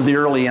verse of the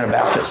early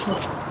Anabaptists.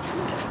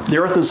 The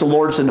earth is the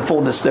Lord's and the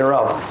fullness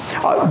thereof.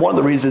 One of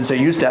the reasons they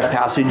used that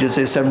passage is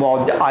they said,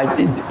 well,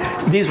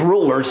 these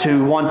rulers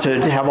who want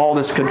to have all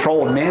this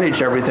control and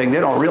manage everything,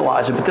 they don't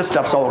realize it, but this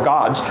stuff's all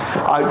God's.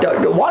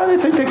 Why do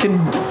they think they can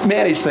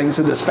manage things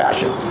in this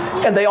fashion?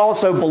 And they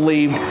also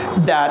believed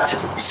that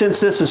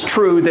since this is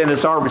true, then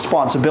it's our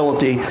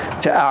responsibility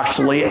to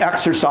actually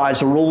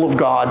exercise the rule of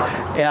God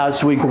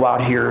as we go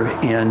out here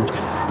and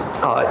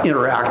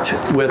interact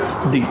with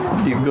the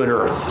good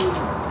earth.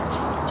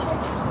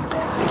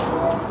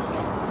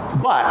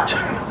 But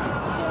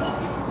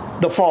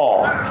the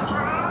fall.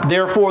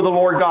 Therefore the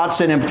Lord God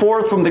sent him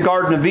forth from the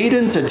Garden of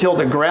Eden to till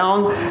the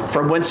ground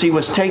from whence he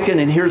was taken.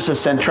 And here's the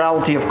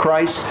centrality of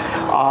Christ.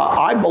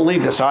 I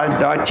believe this.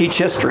 I teach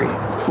history.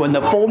 When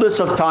the fullness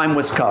of time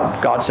was come,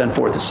 God sent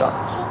forth his Son.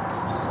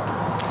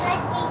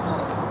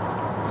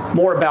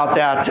 More about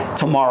that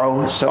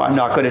tomorrow, so I'm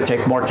not going to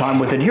take more time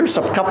with it. Here's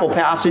a couple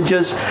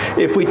passages.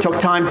 If we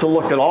took time to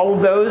look at all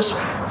of those,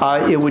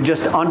 it would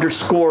just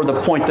underscore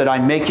the point that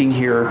I'm making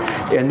here,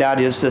 and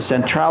that is the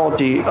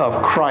centrality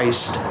of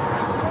Christ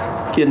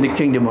in the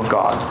kingdom of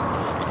God.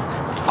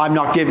 I'm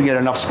not giving it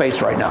enough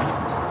space right now.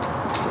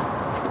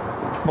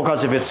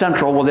 Because if it's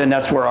central, well, then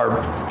that's where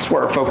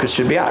our focus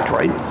should be at,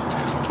 right?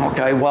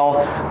 Okay,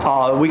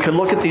 well, we can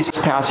look at these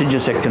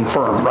passages that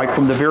confirm, right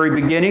from the very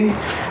beginning,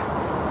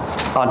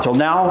 until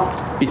now,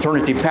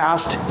 eternity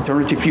past,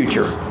 eternity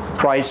future,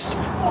 Christ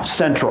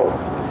central.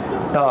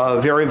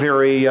 Very,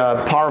 very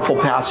powerful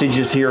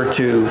passages here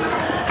to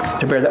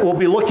bear that. We'll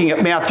be looking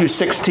at Matthew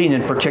 16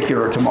 in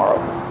particular tomorrow.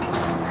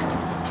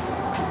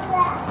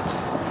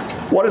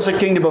 What is the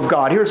kingdom of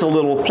God? Here's a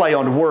little play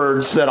on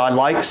words that I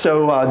like.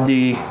 So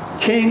the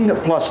king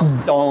plus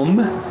dome,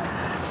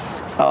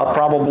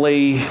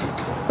 probably,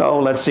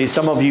 let's see,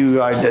 some of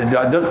you,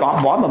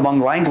 I'm among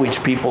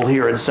language people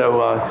here, and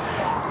so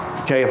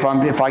okay,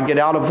 if I get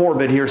out of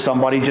orbit here,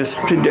 somebody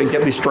just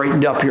get me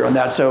straightened up here on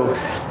that. So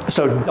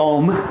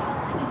dome.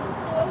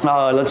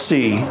 Let's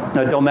see,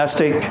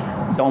 domestic,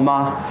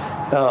 doma,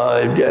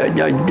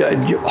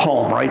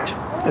 home,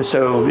 right?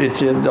 So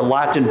it's the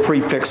Latin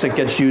prefix that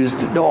gets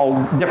used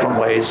all different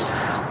ways,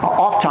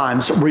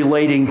 oftentimes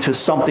relating to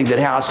something that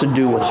has to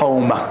do with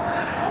home.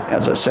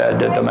 As I said,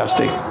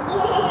 domestic.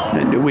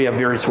 And we have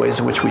various ways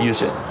in which we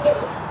use it.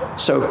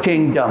 So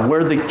kingdom,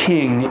 where the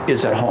king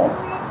is at home.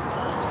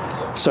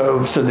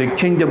 So the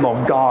kingdom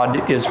of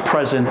God is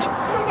present.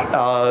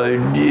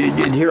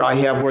 Here I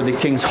have where the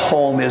king's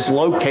home is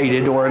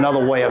located, or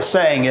another way of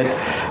saying it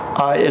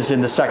is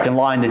in the second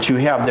line that you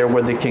have there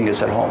where the king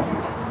is at home.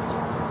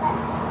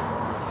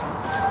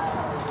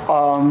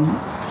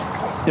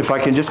 If I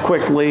can just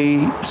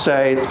quickly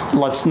say,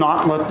 let's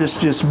not let this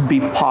just be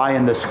pie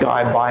in the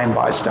sky, by and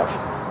by stuff.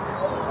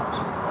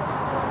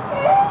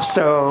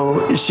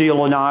 So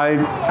Sheila and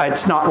I,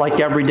 it's not like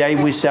every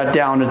day we sat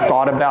down and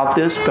thought about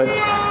this, but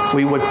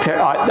we would pick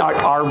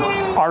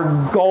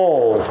our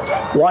goal,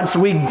 once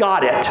we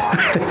got it,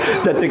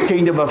 that the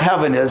kingdom of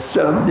heaven is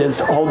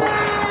old,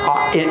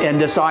 and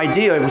this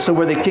idea, so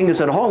where the king is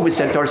at home, we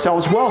said to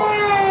ourselves, well,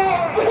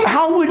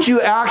 how would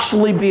you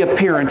actually be a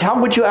parent? How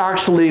would you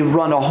actually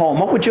run a home?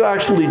 What would you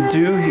actually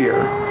do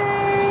here?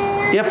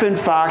 If in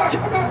fact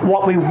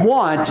what we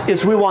want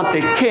is we want the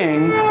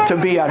king to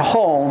be at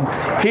home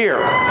here.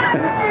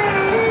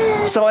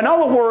 So in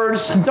other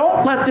words,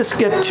 don't let this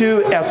get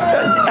too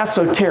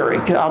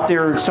esoteric out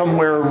there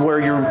somewhere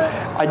where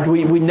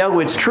we know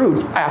it's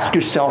true. Ask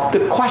yourself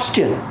the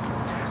question,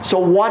 So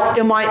what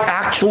am I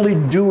actually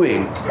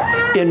doing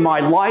in my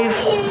life?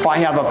 If I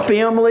have a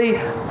family,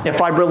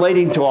 if I'm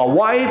relating to a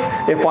wife,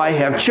 if I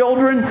have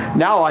children,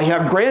 now I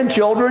have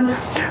grandchildren.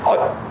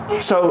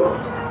 So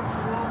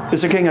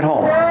is the king at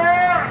home?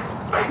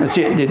 And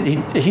see,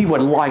 he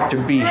would like to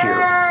be here.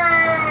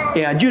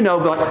 And you know,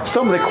 but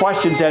some of the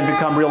questions had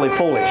become really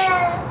foolish.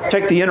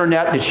 Take the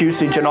internet and its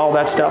usage and all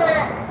that stuff.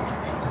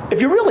 If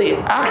you really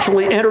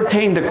actually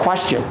entertain the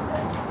question,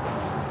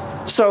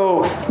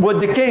 so would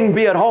the king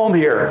be at home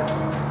here?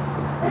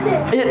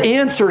 It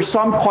answers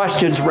some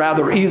questions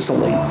rather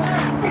easily.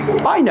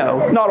 I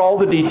know, not all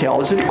the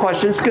details. The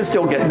questions can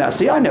still get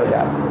messy. I know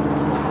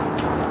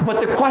that.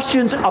 But the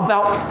questions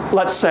about,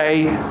 let's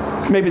say,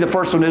 maybe the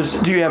first one is,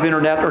 do you have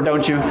internet or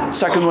don't you?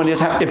 Second one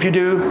is, if you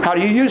do, how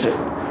do you use it?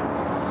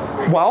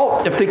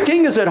 Well, if the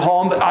king is at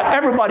home,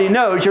 everybody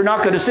knows you're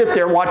not going to sit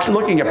there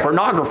looking at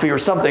pornography or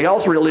something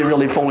else really,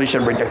 really foolish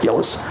and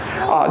ridiculous.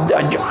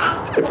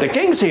 If the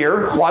king's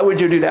here, why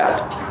would you do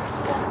that?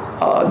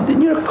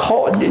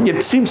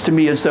 It seems to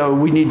me as though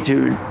we need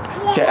to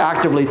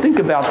actively think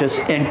about this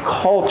and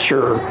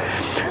culture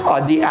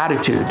the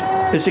attitude.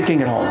 Is the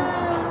king at home?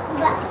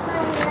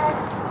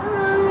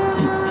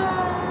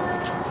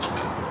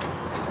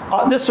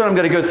 This one I'm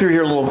going to go through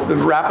here a little bit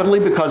rapidly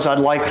because I'd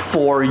like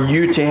for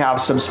you to have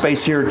some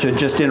space here to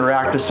just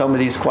interact with some of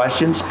these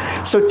questions.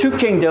 So 2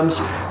 kingdoms,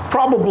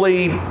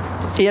 probably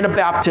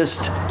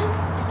Anabaptists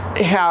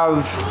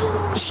have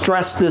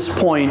stressed this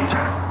point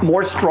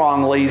more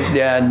strongly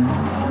than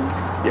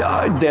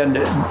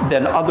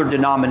other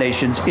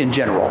denominations in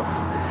general.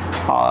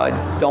 I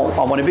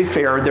want to be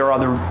fair, there are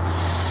other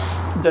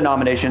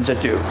denominations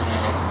that do.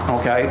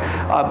 Okay,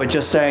 but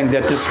just saying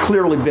that there's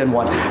clearly been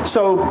one.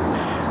 So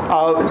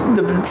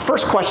the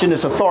first question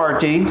is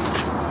authority.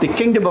 The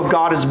kingdom of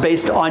God is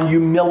based on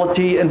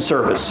humility and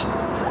service.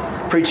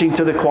 Preaching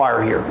to the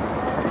choir here.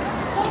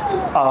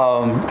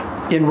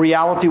 In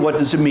reality, what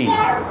does it mean?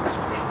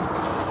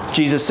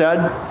 Jesus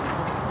said,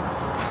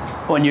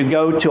 when you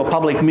go to a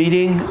public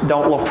meeting,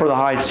 don't look for the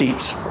high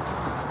seats.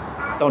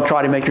 Don't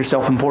try to make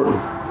yourself important.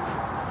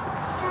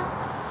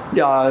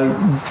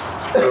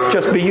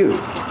 Just be you.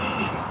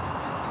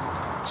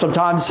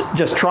 Sometimes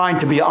just trying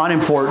to be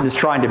unimportant is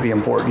trying to be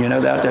important. You know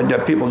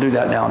that people do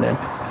that now and then.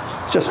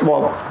 It's just,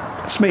 well,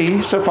 it's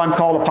me. So if I'm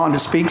called upon to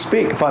speak,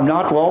 speak. If I'm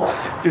not, well,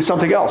 do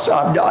something else.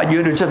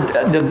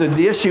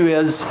 The issue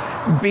is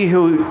be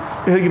who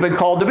you've been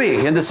called to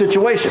be in the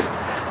situation.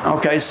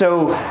 Okay,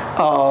 so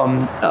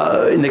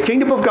in the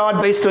kingdom of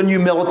God, based on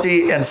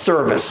humility and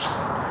service.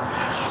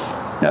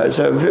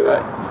 So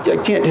I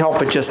can't help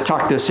but just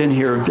tuck this in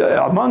here.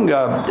 Among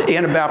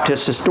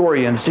Anabaptist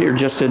historians here,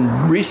 just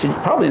in recent,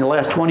 probably in the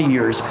last 20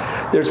 years,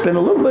 there's been a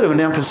little bit of an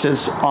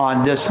emphasis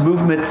on this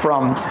movement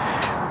from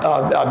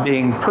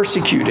being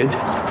persecuted,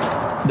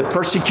 the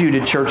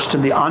persecuted church to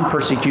the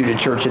unpersecuted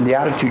church, and the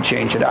attitude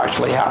change that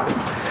actually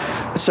happened.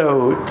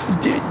 So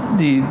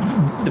the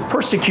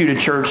persecuted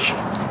church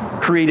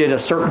created a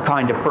certain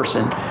kind of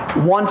person.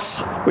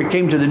 Once we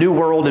came to the New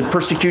World and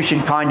persecution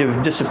kind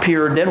of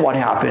disappeared, then what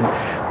happened?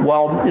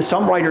 Well,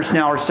 some writers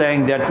now are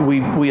saying that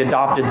we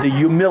adopted the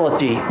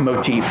humility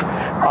motif.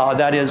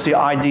 That is the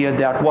idea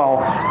that,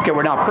 well, okay,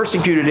 we're not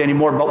persecuted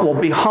anymore, but we'll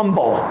be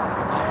humble.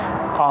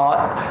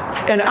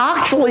 And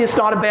actually, it's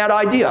not a bad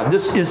idea.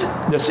 This is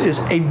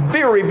a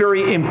very,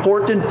 very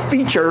important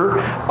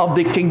feature of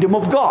the kingdom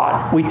of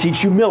God. We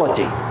teach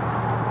humility.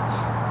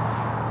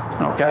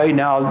 Okay,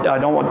 now I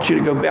don't want you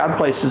to go bad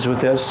places with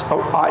this.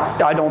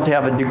 I don't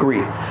have a degree.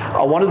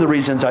 One of the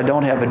reasons I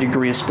don't have a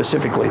degree is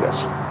specifically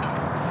this.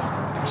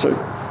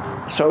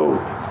 So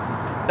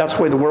that's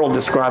the way the world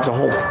describes a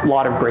whole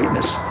lot of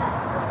greatness.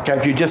 Okay,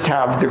 if you just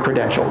have the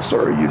credentials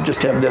or you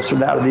just have this or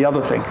that or the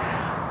other thing.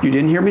 You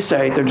didn't hear me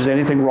say there's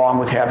anything wrong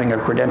with having a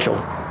credential.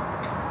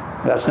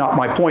 That's not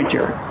my point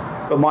here.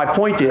 But my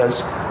point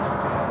is,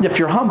 if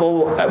you're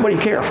humble, what do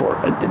you care for?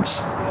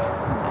 It's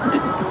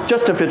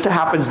just if it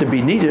happens to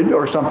be needed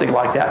or something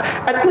like that.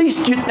 At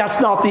least that's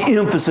not the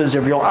emphasis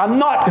of your, I'm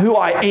not who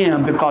I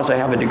am because I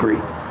have a degree.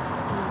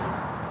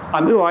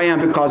 I'm who I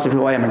am because of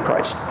who I am in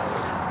Christ.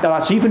 Now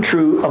that's even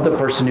true of the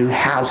person who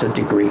has a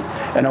degree.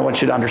 And I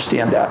want you to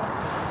understand that.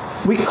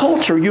 We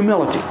culture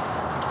humility.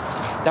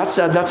 That's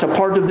a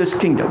part of this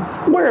kingdom,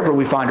 wherever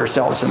we find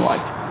ourselves in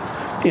life.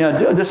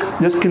 And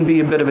this can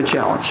be a bit of a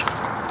challenge.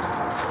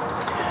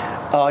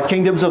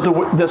 Kingdoms of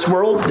this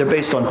world, they're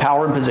based on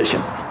power and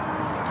position.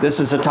 This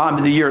is a time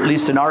of the year, at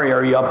least in our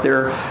area up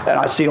there, and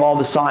I see all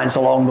the signs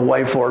along the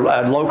way for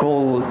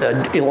local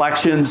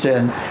elections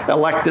and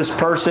elect this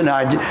person.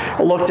 I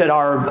looked at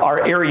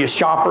our area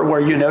shopper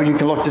where, you know, you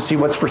can look to see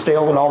what's for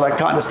sale and all that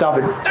kind of stuff.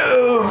 And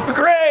 2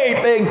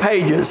 great big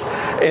pages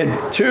and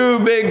 2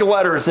 big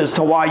letters as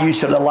to why you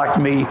should elect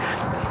me.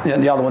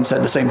 And the other one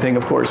said the same thing,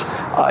 of course.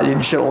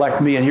 You should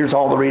elect me, and here's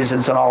all the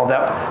reasons and all of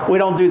that. We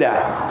don't do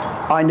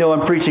that. I know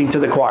I'm preaching to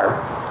the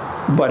choir.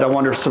 But I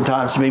wonder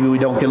sometimes maybe we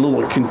don't get a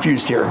little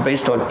confused here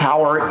based on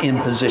power in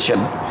position.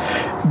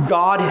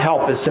 God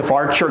help us if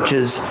our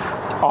churches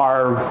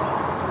are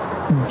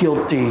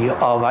guilty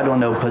of, I don't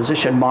know,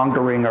 position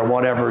mongering or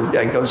whatever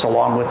that goes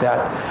along with that.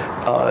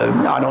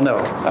 I don't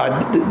know.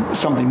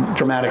 Something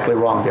dramatically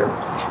wrong there.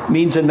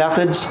 Means and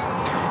methods.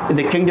 In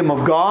the kingdom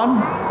of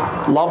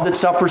God, love that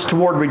suffers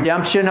toward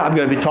redemption. I'm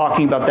going to be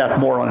talking about that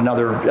more on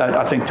another,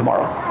 I think,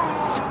 tomorrow.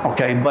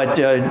 Okay, but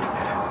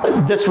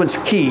this one's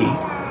key.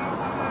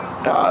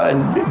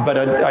 But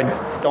I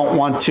don't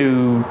want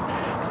to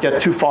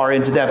get too far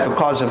into that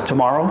because of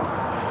tomorrow.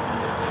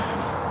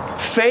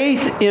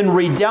 Faith in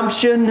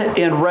redemption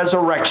and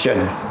resurrection.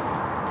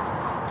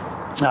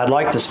 I'd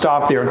like to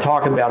stop there and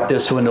talk about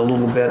this one a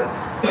little bit.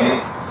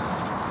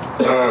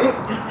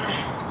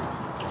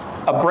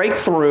 A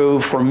breakthrough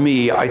for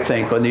me, I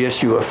think, on the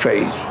issue of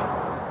faith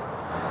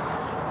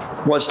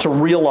was to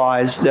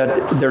realize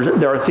that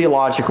there are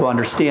theological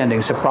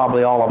understandings that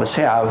probably all of us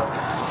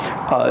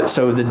have.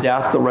 So the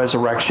death, the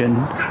resurrection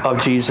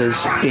of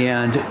Jesus,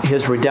 and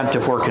his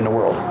redemptive work in the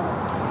world.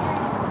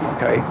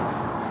 Okay?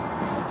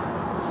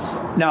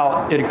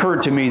 Now, it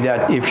occurred to me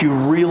that if you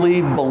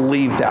really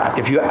believe that,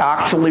 if you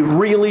actually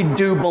really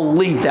do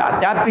believe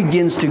that, that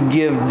begins to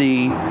give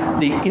the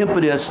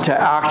impetus to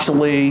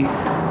actually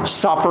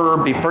suffer,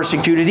 be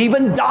persecuted,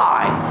 even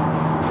die,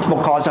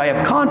 because I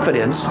have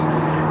confidence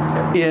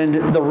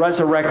in the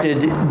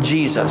resurrected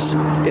Jesus.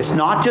 It's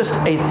not just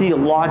a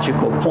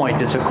theological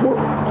point, it's a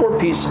core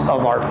piece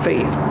of our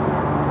faith,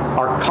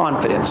 our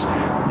confidence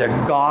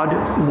that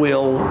God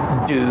will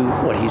do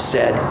what he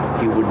said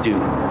he would do.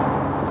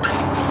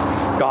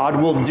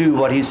 God will do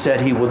what he said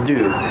he will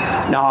do.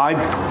 Now,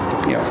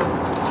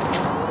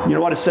 you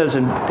know what it says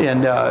in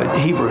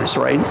Hebrews,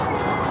 right?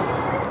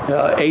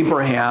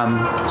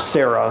 Abraham,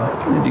 Sarah,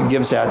 it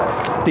gives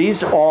that.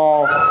 These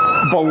all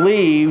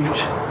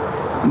believed.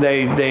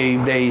 They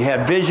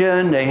had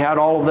vision, they had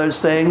all of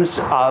those things,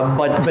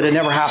 but it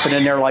never happened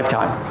in their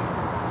lifetime.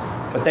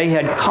 But they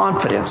had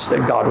confidence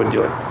that God would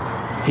do it.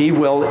 He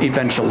will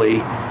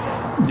eventually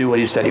do what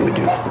he said he would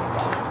do.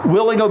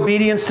 Willing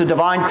obedience to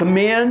divine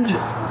command.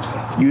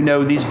 You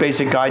know these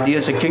basic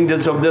ideas. The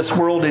kingdoms of this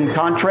world, in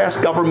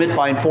contrast, government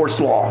by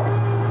enforced law.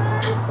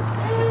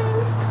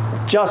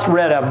 Just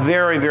read a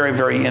very, very,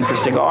 very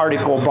interesting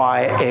article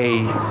by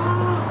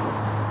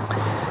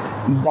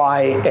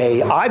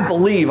I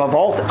believe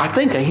I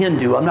think a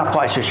Hindu, I'm not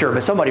quite so sure,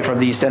 but somebody from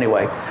the East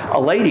anyway. A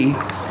lady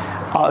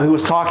who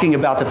was talking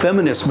about the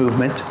feminist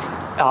movement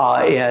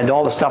and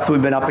all the stuff that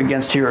we've been up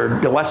against here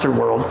in the Western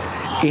world,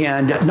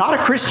 and not a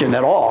Christian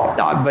at all,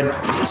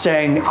 but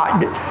saying,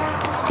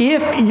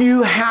 if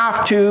you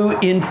have to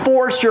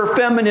enforce your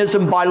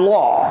feminism by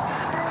law,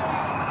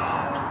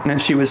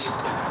 and she was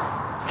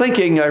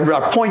thinking,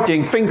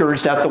 pointing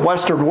fingers at the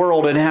Western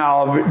world and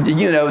how,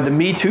 the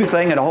Me Too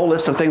thing and a whole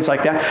list of things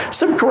like that.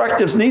 Some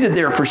correctives needed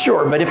there for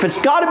sure, but if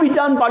it's got to be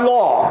done by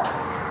law,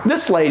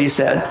 this lady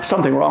said,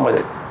 something wrong with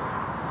it.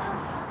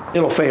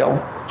 It'll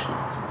fail.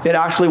 It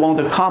actually won't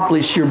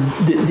accomplish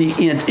the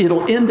end.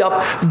 It'll end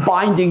up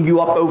binding you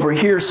up over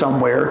here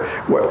somewhere.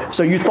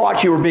 So you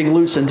thought you were being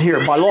loosened here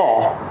by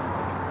law.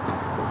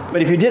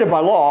 But if you did it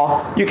by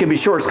law, you can be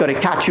sure it's going to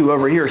catch you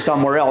over here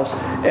somewhere else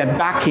and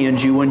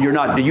backhand you when you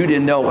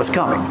didn't know it was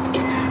coming.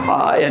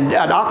 And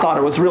I thought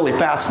it was really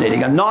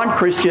fascinating. A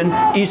non-Christian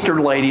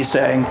Eastern lady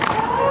saying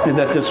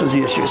that this was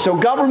the issue. So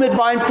government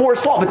by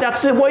enforced law, but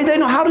that's the way they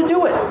know how to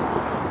do it.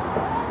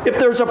 If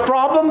there's a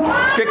problem,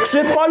 fix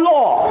it by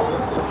law.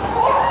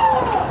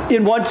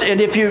 Once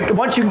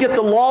you get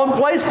the law in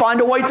place,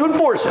 find a way to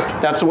enforce it.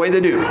 That's the way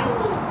they do.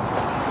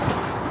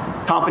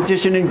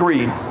 Competition and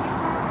greed.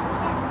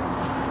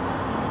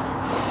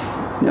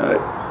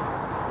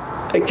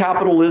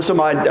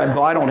 Capitalism, I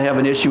don't have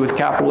an issue with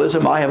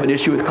capitalism. I have an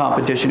issue with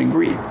competition and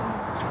greed,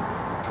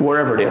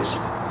 wherever it is,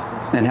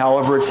 and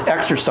however it's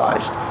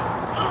exercised.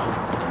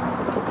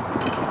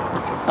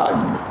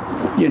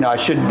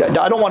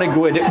 I don't want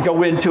to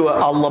go into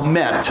a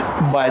lament,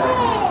 but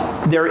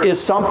there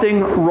is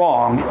something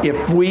wrong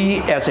if we,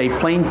 as a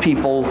plain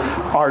people,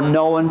 are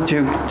known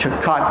to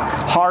cut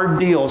hard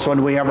deals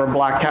when we have our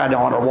black hat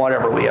on or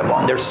whatever we have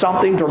on. There's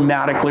something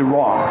dramatically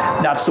wrong.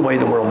 That's the way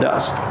the world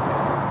does.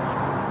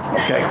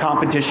 Okay,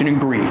 competition and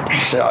greed.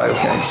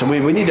 So we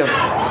need to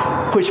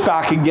push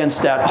back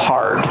against that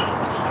hard.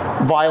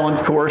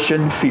 Violent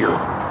coercion, fear.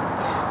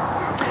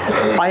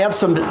 I have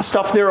some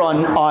stuff there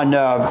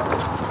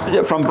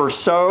from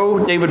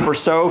Berceau, David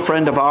Berceau,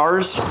 friend of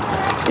ours,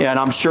 and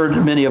I'm sure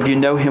many of you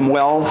know him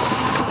well.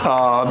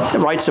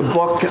 Writes a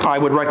book. I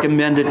would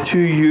recommend it to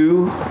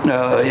you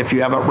if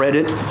you haven't read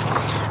it,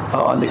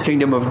 on the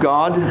Kingdom of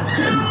God.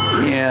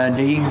 And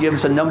he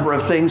gives a number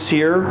of things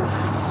here.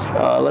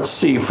 Let's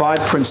see, 5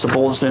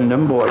 principles in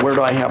them. Boy, where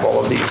do I have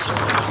all of these?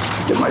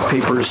 Get my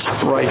papers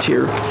right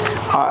here.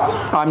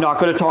 I'm not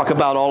going to talk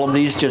about all of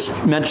these,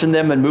 just mention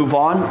them and move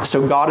on.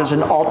 So God is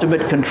in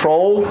ultimate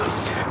control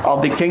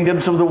of the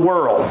kingdoms of the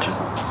world.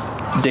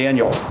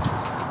 Daniel,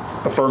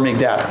 affirming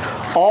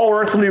that. All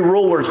earthly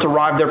rulers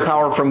derive their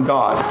power from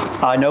God.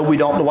 I know we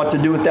don't know what to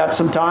do with that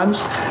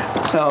sometimes.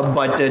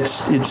 but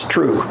it's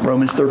true.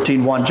 Romans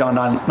 13:1, John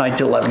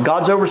 9-11.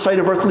 God's oversight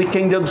of earthly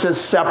kingdoms is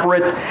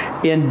separate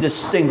and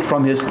distinct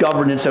from his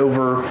governance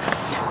of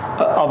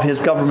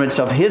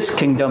his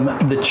kingdom,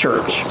 the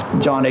church.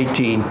 John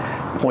 18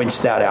 points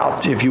that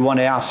out. If you want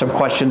to ask some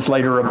questions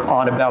later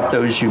on about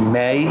those, you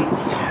may.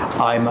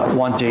 I'm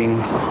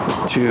wanting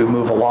to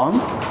move along.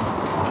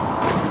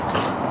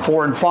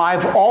 4 and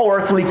 5, all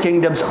earthly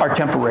kingdoms are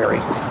temporary.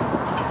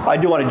 I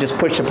do want to just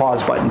push the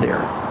pause button there.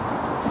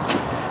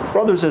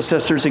 Brothers and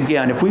sisters,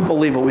 again, if we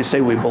believe what we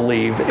say we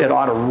believe, it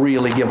ought to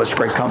really give us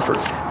great comfort.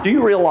 Do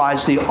you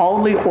realize the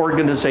only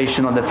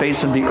organization on the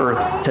face of the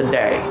earth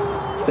today,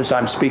 as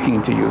I'm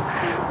speaking to you,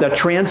 that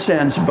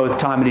transcends both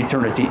time and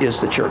eternity is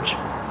the church?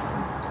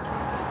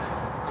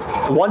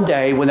 One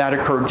day when that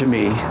occurred to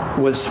me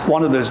was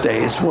one of those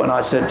days when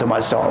I said to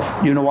myself,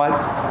 you know what?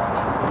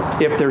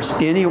 If there's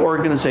any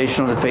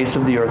organization on the face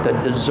of the earth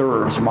that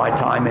deserves my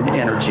time and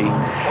energy,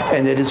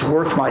 and it is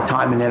worth my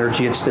time and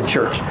energy, it's the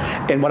church.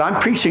 And when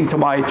I'm preaching to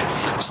my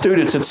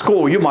students at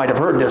school, you might have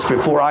heard this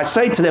before, I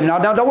say to them,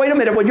 now wait a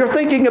minute, when you're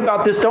thinking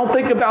about this, don't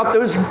think about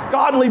those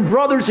godly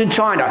brothers in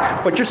China.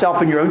 Put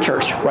yourself in your own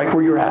church, right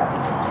where you're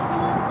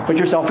at. Put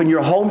yourself in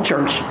your home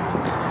church,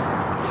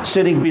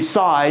 sitting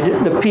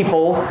beside the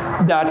people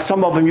that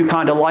some of them you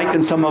kind of like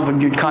and some of them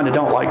you kind of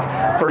don't like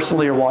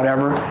personally or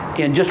whatever,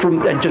 and just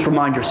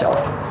remind yourself,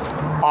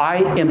 I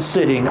am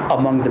sitting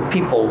among the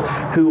people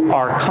who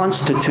are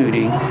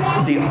constituting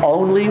the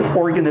only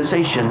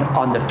organization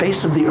on the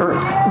face of the earth,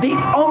 the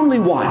only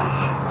one.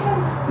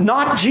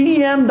 Not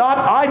GM, not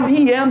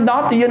IBM,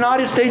 not the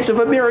United States of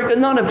America,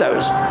 none of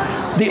those.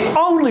 The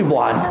only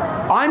one.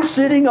 I'm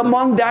sitting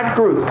among that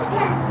group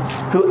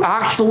who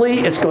actually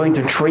is going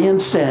to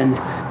transcend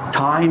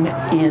time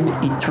and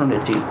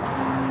eternity.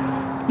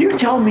 You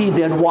tell me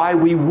then why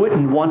we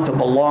wouldn't want to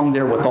belong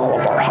there with all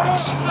of our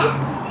hearts.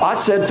 I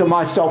said to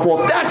myself,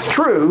 well, if that's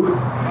true,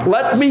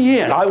 let me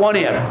in. I want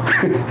in.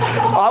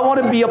 I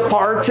want to be a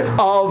part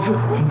of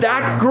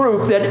that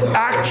group that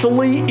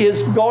actually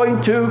is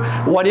going to,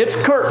 when it's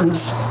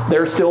curtains,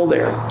 they're still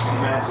there.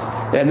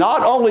 And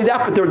not only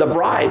that, but they're the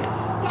bride,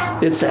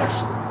 it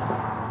says.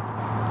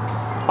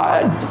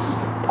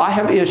 I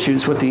have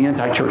issues with the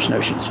anti-church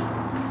notions.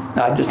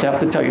 I just have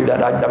to tell you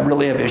that I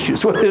really have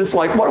issues with it. It's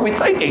like, what are we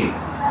thinking?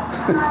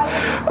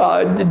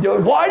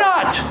 Why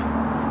not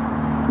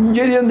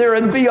get in there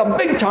and be a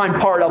big-time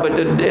part of it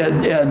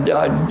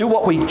and do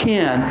what we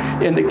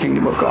can in the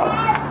kingdom of God?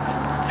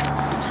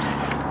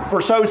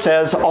 Rousseau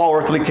says all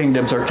earthly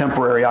kingdoms are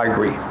temporary. I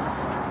agree.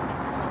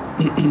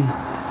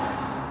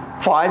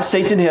 5,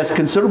 Satan has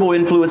considerable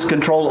influence,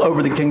 control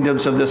over the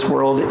kingdoms of this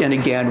world. And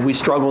again, we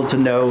struggle to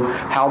know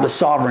how the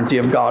sovereignty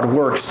of God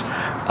works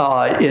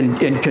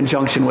in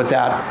conjunction with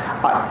that.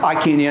 I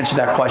can't answer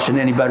that question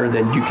any better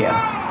than you can.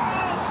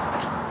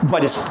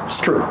 But it's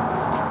true.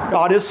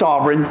 God is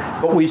sovereign,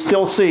 but we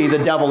still see the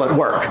devil at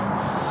work.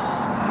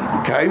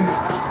 Okay?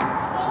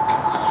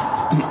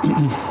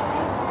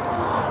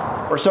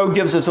 Rousseau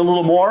gives us a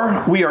little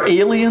more. We are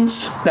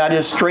aliens, that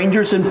is,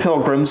 strangers and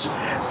pilgrims,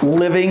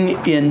 living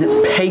in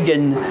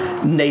pagan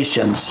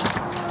nations.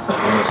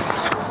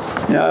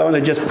 Now, I want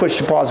to just push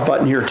the pause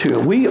button here,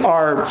 too.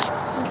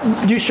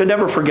 You should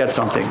never forget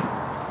something.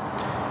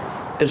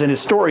 As an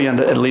historian,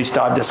 at least,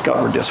 I've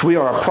discovered this. We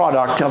are a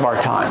product of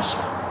our times.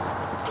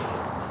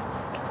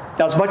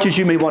 Now, as much as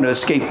you may want to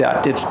escape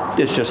that,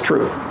 it's just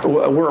true.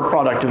 We're a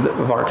product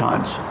of our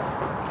times.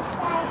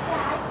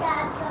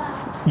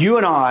 You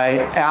and I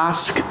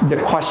ask the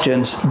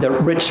questions that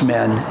rich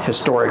men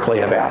historically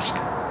have asked.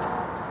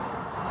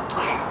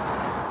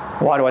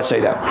 Why do I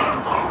say that?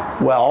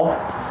 Well,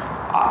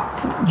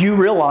 you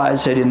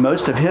realize that in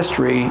most of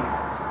history,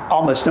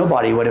 almost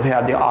nobody would have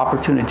had the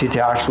opportunity to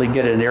actually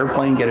get an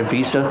airplane, get a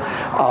visa,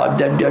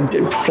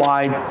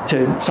 fly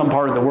to some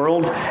part of the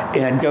world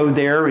and go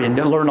there and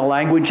learn a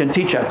language and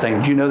teach that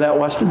thing. Do you know that,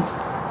 Weston?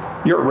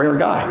 You're a rare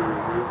guy.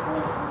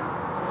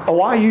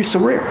 Why are you so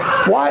rare?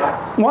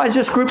 Why is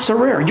this group so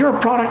rare? You're a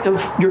product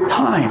of your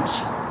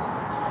times.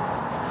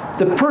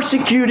 The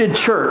persecuted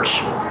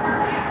church,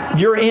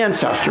 your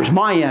ancestors,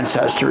 my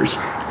ancestors,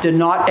 did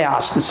not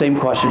ask the same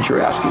questions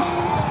you're asking.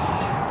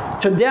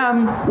 To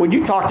them, when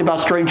you talked about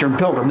stranger and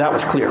pilgrim, that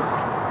was clear.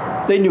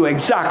 They knew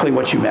exactly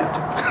what you meant.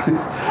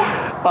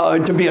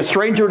 To be a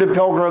stranger and a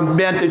pilgrim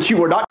meant that you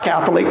were not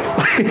Catholic.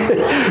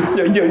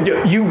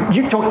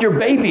 You took your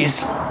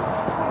babies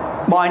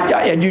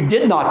and you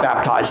did not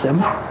baptize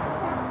them.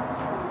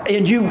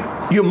 And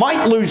you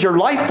might lose your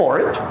life for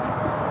it.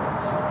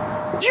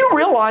 Do you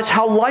realize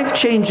how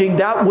life-changing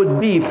that would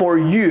be for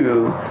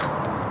you?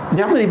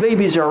 How many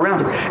babies are around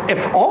here?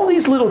 If all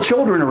these little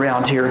children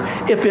around here,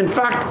 if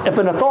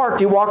an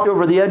authority walked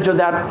over the edge of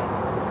that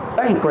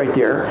bank right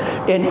there,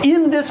 and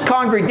in this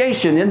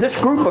congregation, in this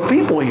group of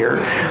people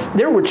here,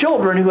 there were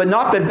children who had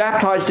not been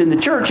baptized in the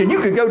church, and you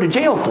could go to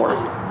jail for it.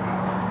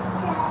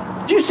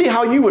 Do you see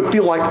how you would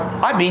feel like,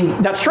 I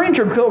mean, that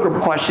stranger and pilgrim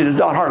question is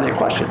not hardly a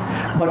question.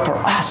 But for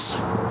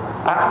us,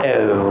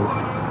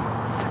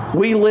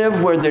 we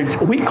live where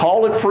we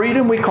call it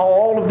freedom, we call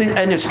all of these,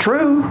 and it's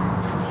true.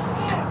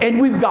 And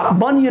we've got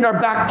money in our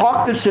back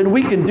pockets, and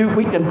we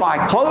can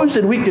buy clothes,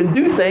 and we can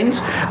do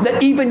things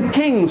that even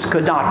kings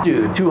could not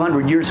do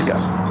 200 years ago,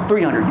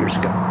 300 years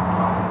ago.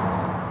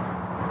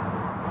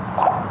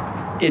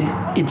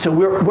 And so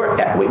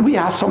we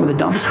ask some of the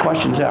dumbest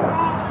questions ever.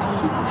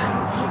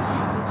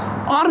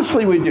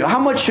 Honestly, we do. How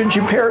much should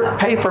you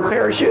pay for a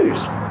pair of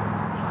shoes?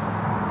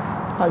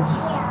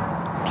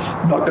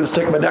 I'm not going to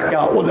stick my neck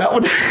out with that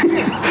one.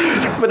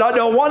 But I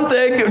know one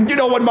thing. You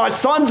know, when my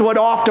sons went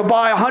off to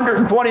buy a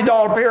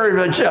 $120 pair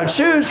of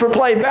shoes for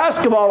playing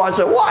basketball, I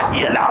said, what?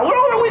 You know,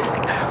 what do we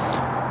think?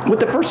 With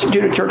the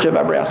persecuted church, I've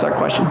ever asked that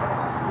question.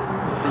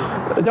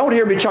 Don't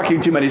hear me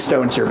chucking too many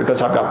stones here,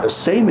 because I've got the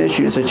same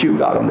issues that you've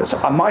got on this.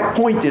 My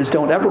point is,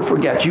 don't ever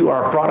forget you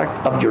are a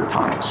product of your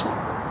times.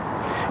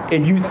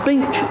 And you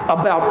think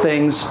about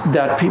things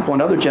that people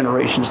in other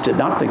generations did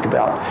not think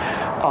about.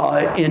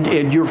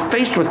 And you're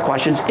faced with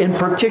questions, and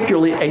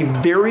particularly a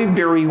very,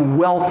 very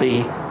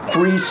wealthy,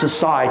 free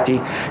society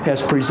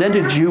has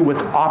presented you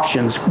with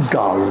options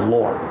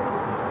galore.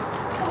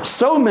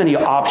 So many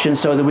options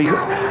so that we...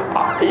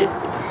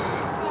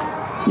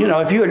 you know,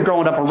 if you had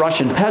grown up a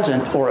Russian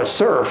peasant or a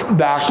serf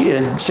back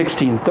in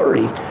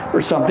 1630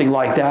 or something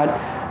like that,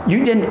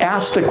 you didn't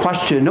ask the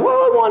question, well,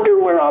 I wonder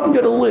where I'm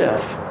going to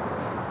live.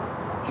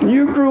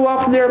 You grew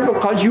up there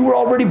because you were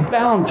already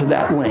bound to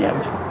that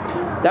land.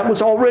 That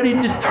was already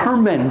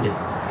determined.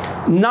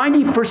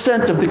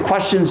 90% of the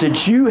questions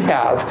that you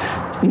have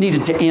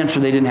needed to answer,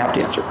 they didn't have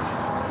to answer.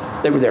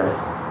 They were there.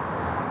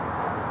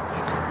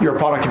 You're a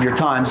product of your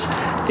times.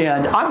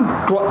 And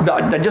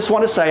I just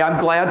want to say, I'm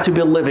glad to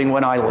be living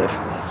when I live.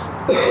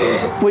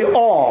 We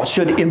all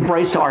should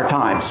embrace our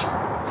times.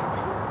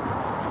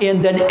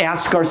 And then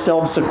ask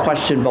ourselves the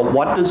question, but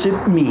what does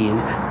it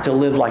mean to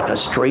live like a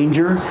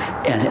stranger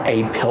and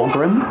a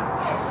pilgrim?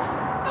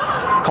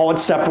 Call it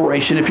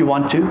separation if you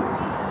want to.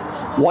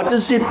 What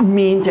does it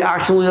mean to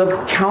actually live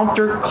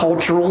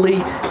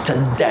counterculturally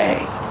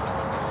today?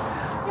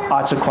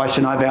 That's a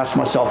question I've asked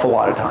myself a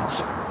lot of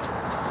times.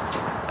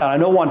 And I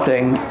know one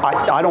thing,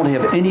 I don't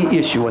have any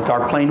issue with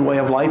our plain way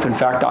of life. In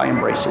fact, I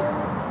embrace it.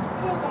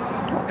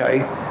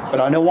 Okay?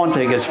 But I know one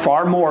thing, it's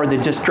far more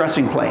than just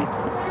dressing plain.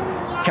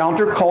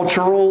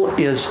 Countercultural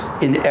is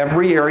in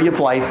every area of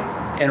life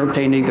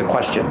entertaining the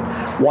question,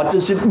 what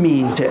does it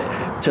mean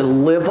to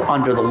live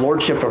under the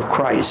lordship of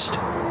Christ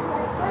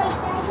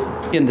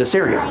in this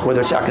area? Whether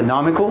it's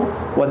economical,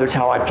 whether it's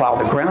how I plow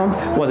the ground,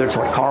 whether it's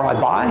what car I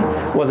buy,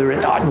 whether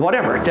it's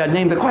whatever,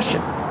 name the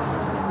question.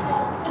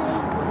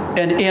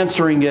 And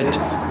answering it,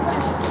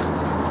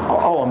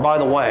 oh, and by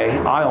the way,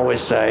 I always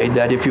say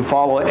that if you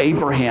follow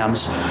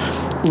Abraham's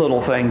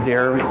little thing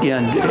there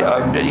in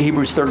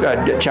Hebrews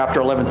chapter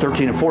 11,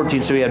 13, and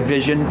 14. So he had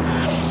vision,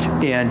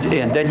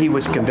 and then he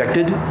was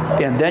convicted,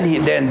 and then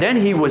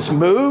he was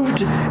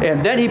moved,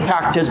 and then he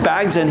packed his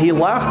bags and he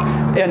left.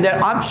 And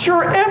then I'm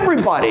sure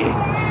everybody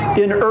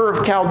in Ur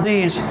of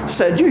Chaldees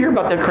said, "You hear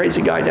about that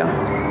crazy guy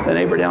that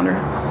neighbor down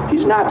there?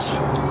 He's nuts."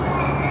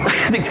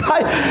 The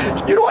guy,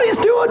 you know what he's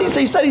doing?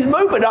 He said he's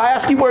moving. I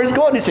asked him where he's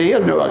going. He said he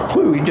has no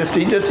clue.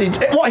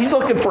 Well, he's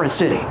looking for a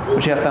city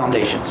which has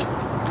foundations,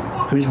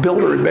 whose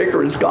builder and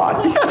maker is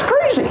God. That's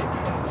crazy.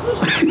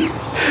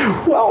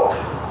 Well,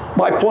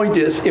 my point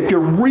is, if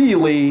you're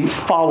really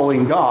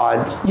following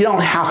God, you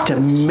don't have to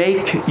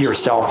make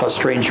yourself a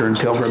stranger and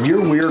pilgrim.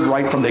 You're weird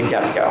right from the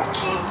get-go.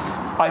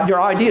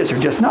 Your ideas are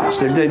just nuts.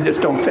 They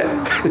just don't fit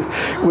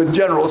with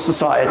general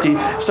society.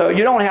 So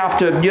you don't have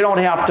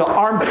to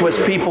arm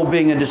twist people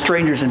being into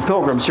strangers and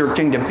pilgrims. You're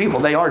kingdom people.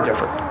 They are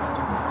different.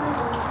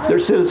 Their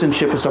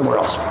citizenship is somewhere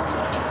else.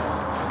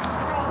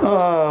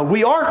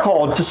 We are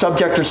called to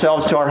subject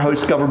ourselves to our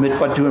host government,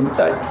 but to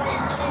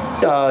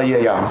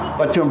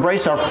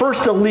embrace our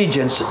first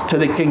allegiance to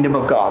the kingdom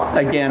of God.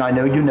 Again, I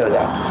know you know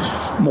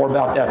that. More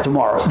about that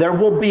tomorrow. There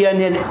will be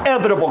an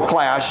inevitable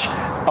clash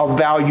of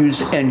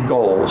values and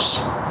goals.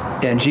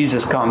 And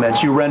Jesus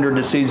comments, "You render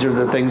to Caesar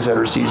the things that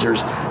are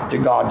Caesar's, to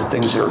God the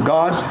things that are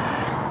God."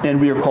 And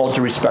we are called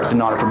to respect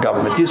and honor for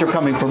government. These are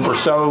coming from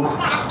Verso.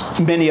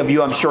 Many of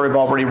you, I'm sure, have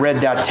already read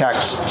that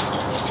text.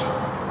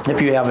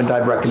 If you haven't,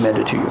 I'd recommend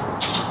it to you.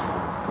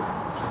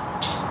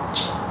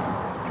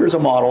 Here's a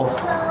model.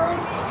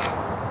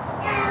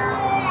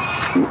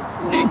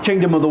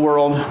 Kingdom of the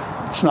world.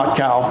 It's not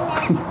cow.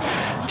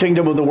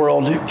 Kingdom of the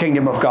world,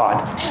 kingdom of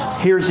God.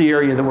 Here's the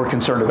area that we're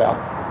concerned about.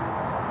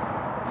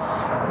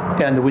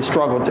 And that we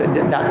struggle with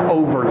that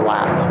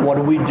overlap. What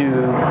do we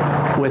do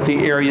with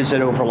the areas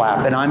that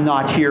overlap? And I'm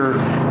not here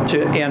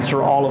to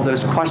answer all of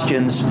those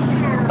questions,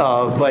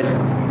 but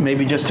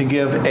maybe just to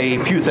give a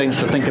few things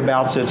to think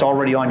about, so it's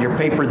already on your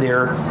paper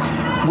there.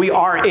 We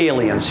are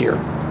aliens here.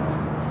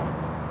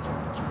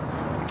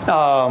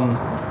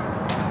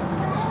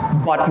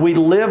 But we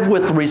live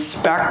with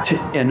respect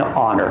and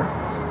honor.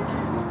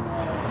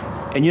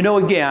 And you know,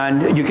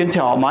 again, you can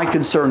tell, my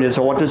concern is,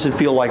 what does it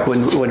feel like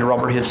when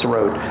rubber hits the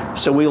road?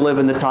 So we live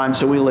in the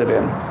times that we live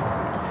in.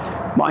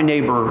 My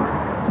neighbor,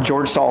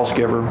 George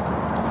Salzgiver,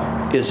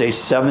 is a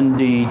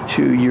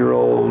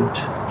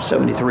 72-year-old,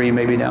 73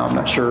 maybe now, I'm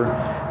not sure,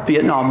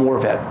 Vietnam War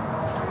vet.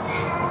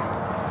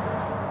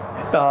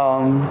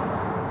 I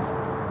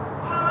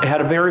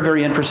had a very,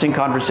 very interesting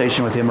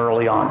conversation with him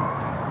early on.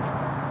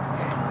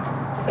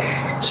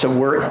 So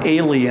we're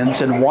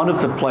aliens, and one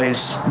of the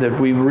places that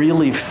we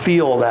really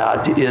feel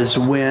that is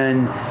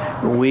when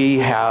we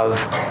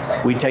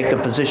take the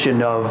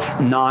position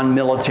of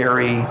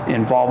non-military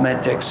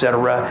involvement,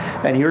 etc.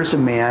 And here's a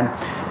man,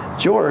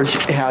 George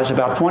has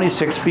about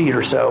 26 feet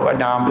or so.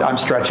 Now I'm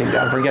stretching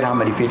down. I forget how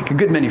many feet. A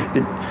good many.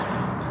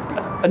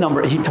 A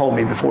number. He told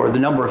me before the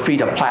number of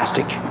feet of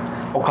plastic,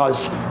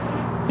 because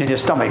in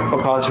his stomach,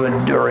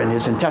 or in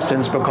his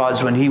intestines,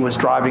 because when he was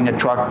driving a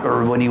truck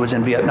or when he was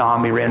in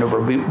Vietnam, he ran over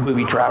a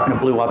booby trap and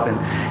it blew up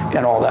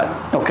and all that.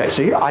 Okay,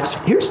 so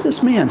here's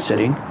this man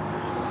sitting,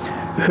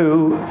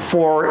 who,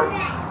 for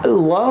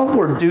love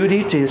or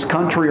duty to his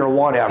country or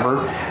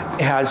whatever,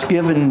 has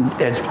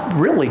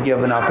really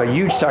given up a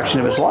huge section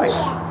of his life.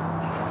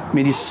 I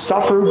mean, he's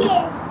suffered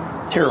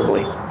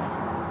terribly.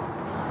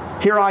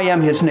 Here I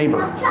am, his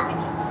neighbor.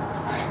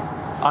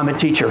 I'm a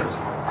teacher.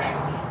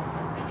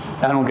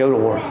 I don't go to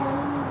war.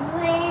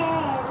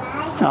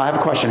 Now, I have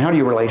a question. How do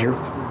you relate here?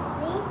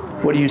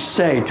 What do you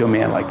say to a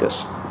man like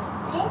this?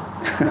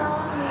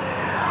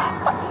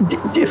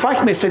 If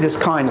I may say this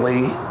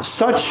kindly,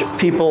 such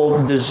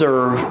people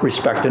deserve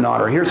respect and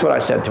honor. Here's what I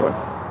said to him.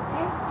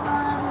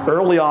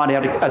 Early on,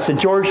 I said,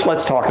 George,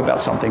 let's talk about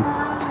something.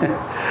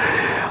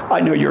 I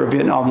know you're a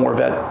Vietnam War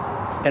vet,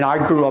 and I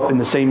grew up in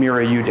the same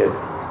era you did.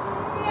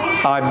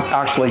 I'm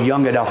actually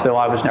young enough, though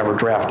I was never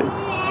drafted.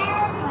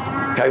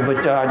 Okay,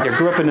 but I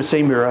grew up in the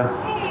same era.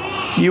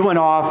 You went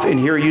off, and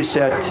here you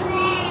sit.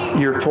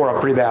 You're tore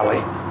up pretty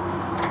badly.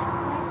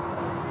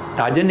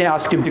 I didn't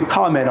ask him to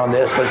comment on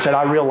this, but I said,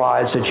 I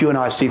realize that you and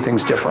I see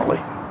things differently.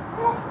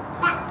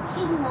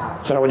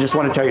 So I just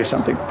want to tell you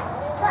something.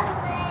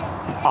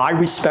 I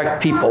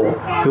respect people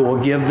who will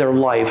give their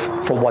life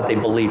for what they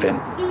believe in.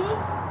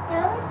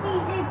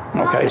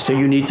 Okay, so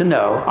you need to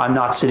know I'm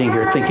not sitting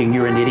here thinking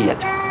you're an idiot.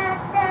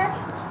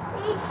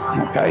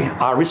 Okay,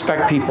 I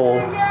respect people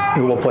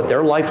who will put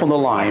their life on the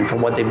line for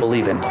what they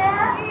believe in.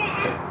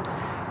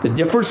 The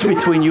difference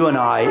between you and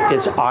I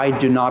is I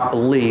do not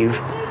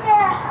believe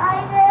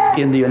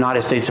in the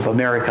United States of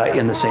America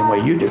in the same way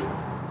you do.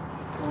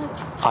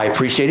 I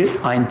appreciate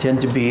it. I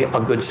intend to be a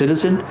good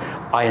citizen.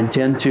 I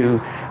intend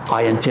to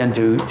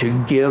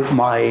give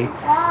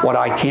what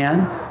I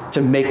can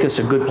to make this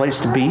a good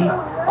place to be.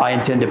 I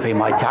intend to pay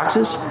my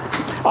taxes.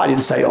 I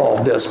didn't say all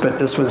of this, but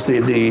this was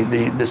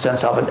the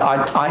sense of it.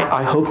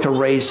 I hope to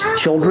raise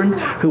children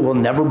who will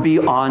never be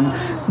on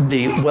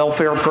the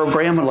welfare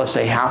program unless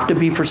they have to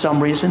be for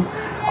some reason.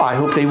 I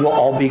hope they will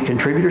all be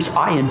contributors.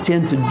 I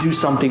intend to do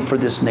something for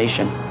this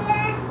nation.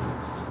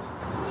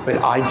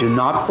 But I do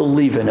not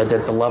believe in it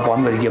at the level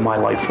I'm going to give my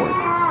life for it.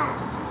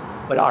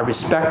 But I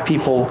respect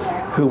people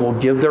who will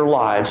give their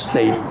lives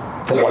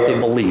for what they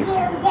believe.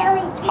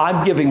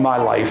 I'm giving my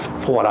life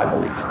for what I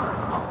believe.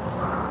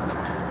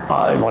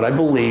 What I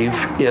believe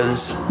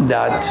is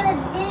that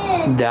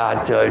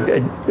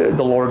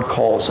the Lord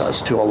calls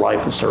us to a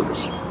life of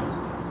service.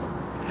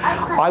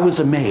 I was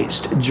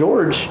amazed.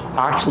 George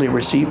actually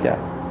received that.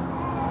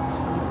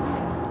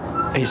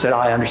 He said,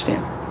 I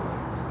understand.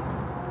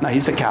 Now,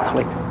 he's a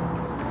Catholic,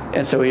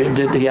 and so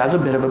he has a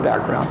bit of a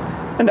background.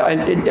 And I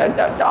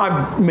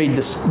made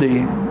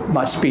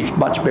my speech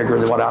much bigger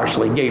than what I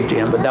actually gave to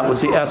him, but that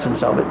was the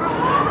essence of it,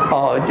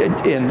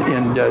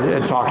 and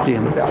talked to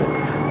him about it.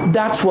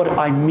 That's what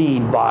I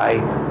mean by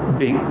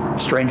being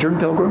stranger and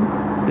pilgrim.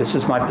 This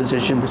is my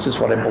position. This is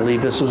what I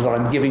believe. This is what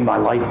I'm giving my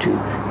life to.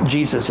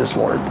 Jesus is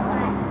Lord.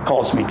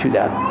 Calls me to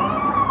that.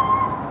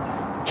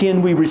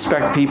 Can we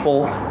respect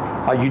people?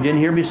 You didn't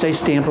hear me say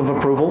stamp of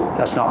approval.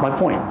 That's not my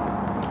point.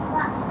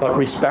 But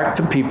respect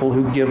to people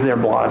who give their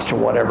lives to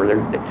whatever.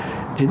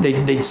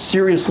 They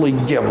seriously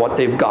give what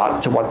they've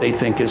got to what they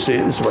think is the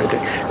right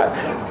thing.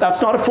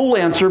 That's not a full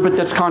answer, but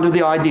that's kind of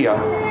the idea.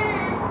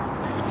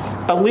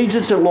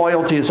 Allegiance and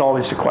loyalty is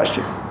always the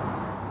question.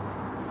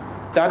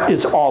 That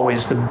is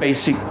always the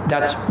basic,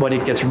 that's when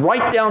it gets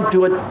right down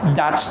to it,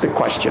 that's the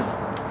question.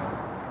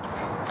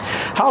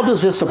 How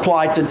does this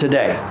apply to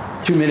today?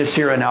 2 minutes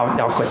here and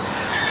now quit.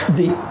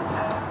 The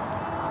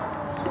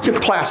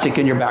plastic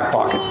in your back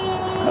pocket.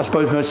 I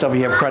suppose most of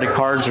you have credit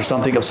cards or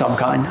something of some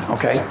kind,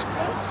 okay?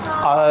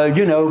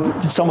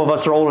 Some of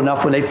us are old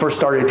enough when they first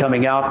started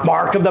coming out,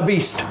 Mark of the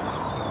Beast,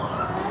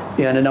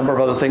 and a number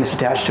of other things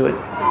attached to it.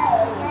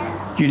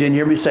 You didn't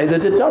hear me say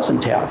that it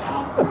doesn't have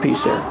a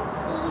piece there.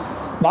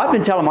 Well, I've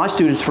been telling my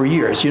students for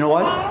years, you know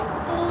what?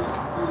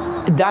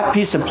 That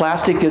piece of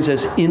plastic is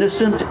as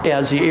innocent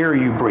as the air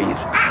you breathe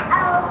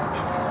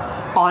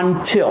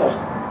until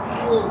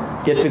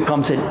it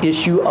becomes an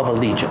issue of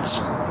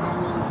allegiance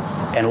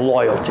and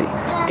loyalty.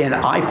 And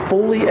I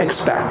fully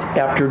expect,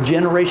 after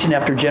generation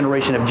of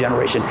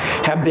generation,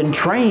 have been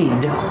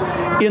trained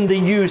in the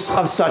use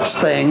of such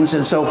things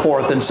and so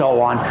forth and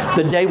so on,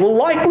 the day will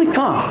likely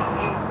come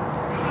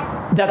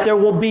that there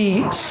will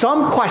be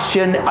some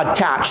question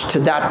attached to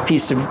that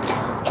piece of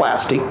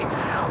plastic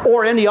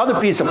or any other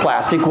piece of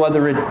plastic,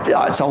 whether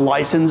it's a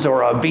license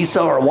or a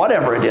visa or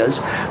whatever it is,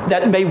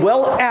 that may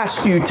well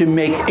ask you to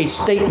make a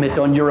statement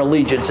on your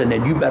allegiance, and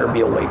then you better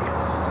be awake.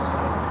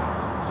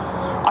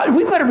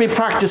 We better be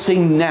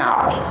practicing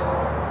now.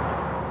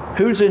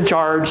 Who's in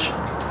charge,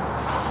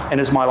 and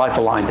is my life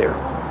aligned there?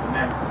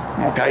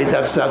 Okay,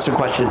 that's the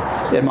question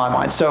in my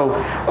mind. So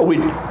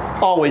we're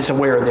always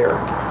aware there.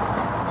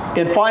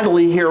 And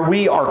finally here,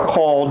 we are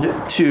called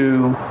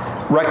to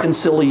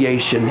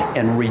reconciliation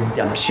and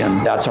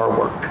redemption. That's our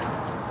work.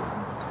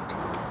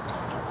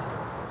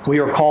 We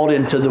are called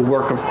into the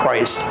work of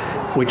Christ,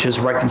 which is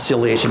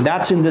reconciliation.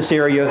 That's in this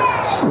area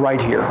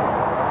right here.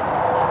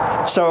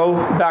 So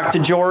back to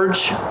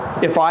George.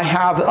 If I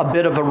have a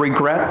bit of a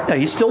regret,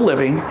 he's still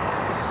living.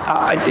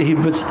 He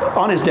was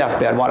on his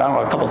deathbed, I don't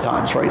know, a couple of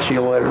times, right?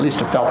 Sheila, at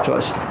least it felt to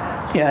us.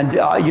 And,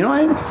 you know,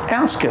 I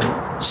asked him,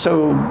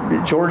 so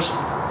George,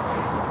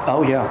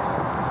 oh yeah,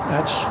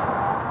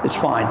 it's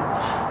fine.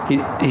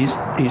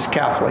 He's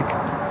Catholic.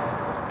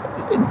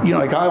 You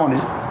know, a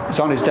guy is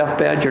on his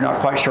deathbed, you're not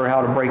quite sure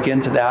how to break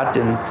into that.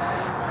 And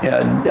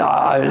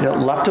I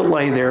left it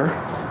lay there,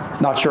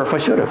 not sure if I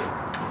should have.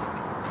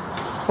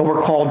 But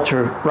we're called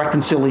to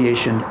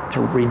reconciliation,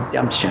 to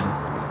redemption.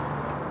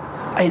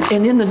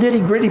 And in the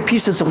nitty-gritty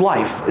pieces of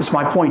life is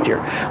my point here.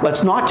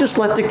 Let's not just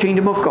let the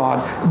kingdom of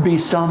God be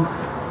some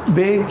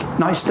big,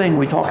 nice thing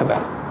we talk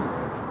about.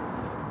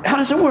 How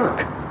does it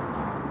work?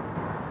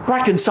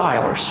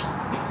 Reconcilers.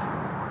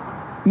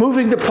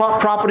 Moving the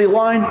property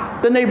line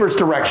the neighbor's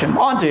direction,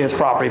 onto his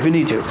property if you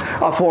need to,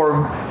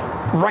 for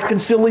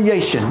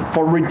reconciliation,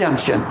 for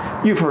redemption.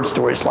 You've heard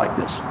stories like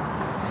this.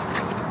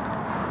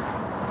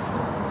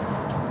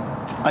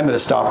 I'm going to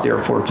stop there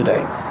for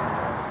today.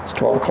 It's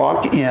 12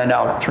 o'clock, and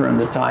I'll turn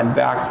the time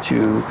back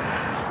to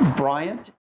Bryant.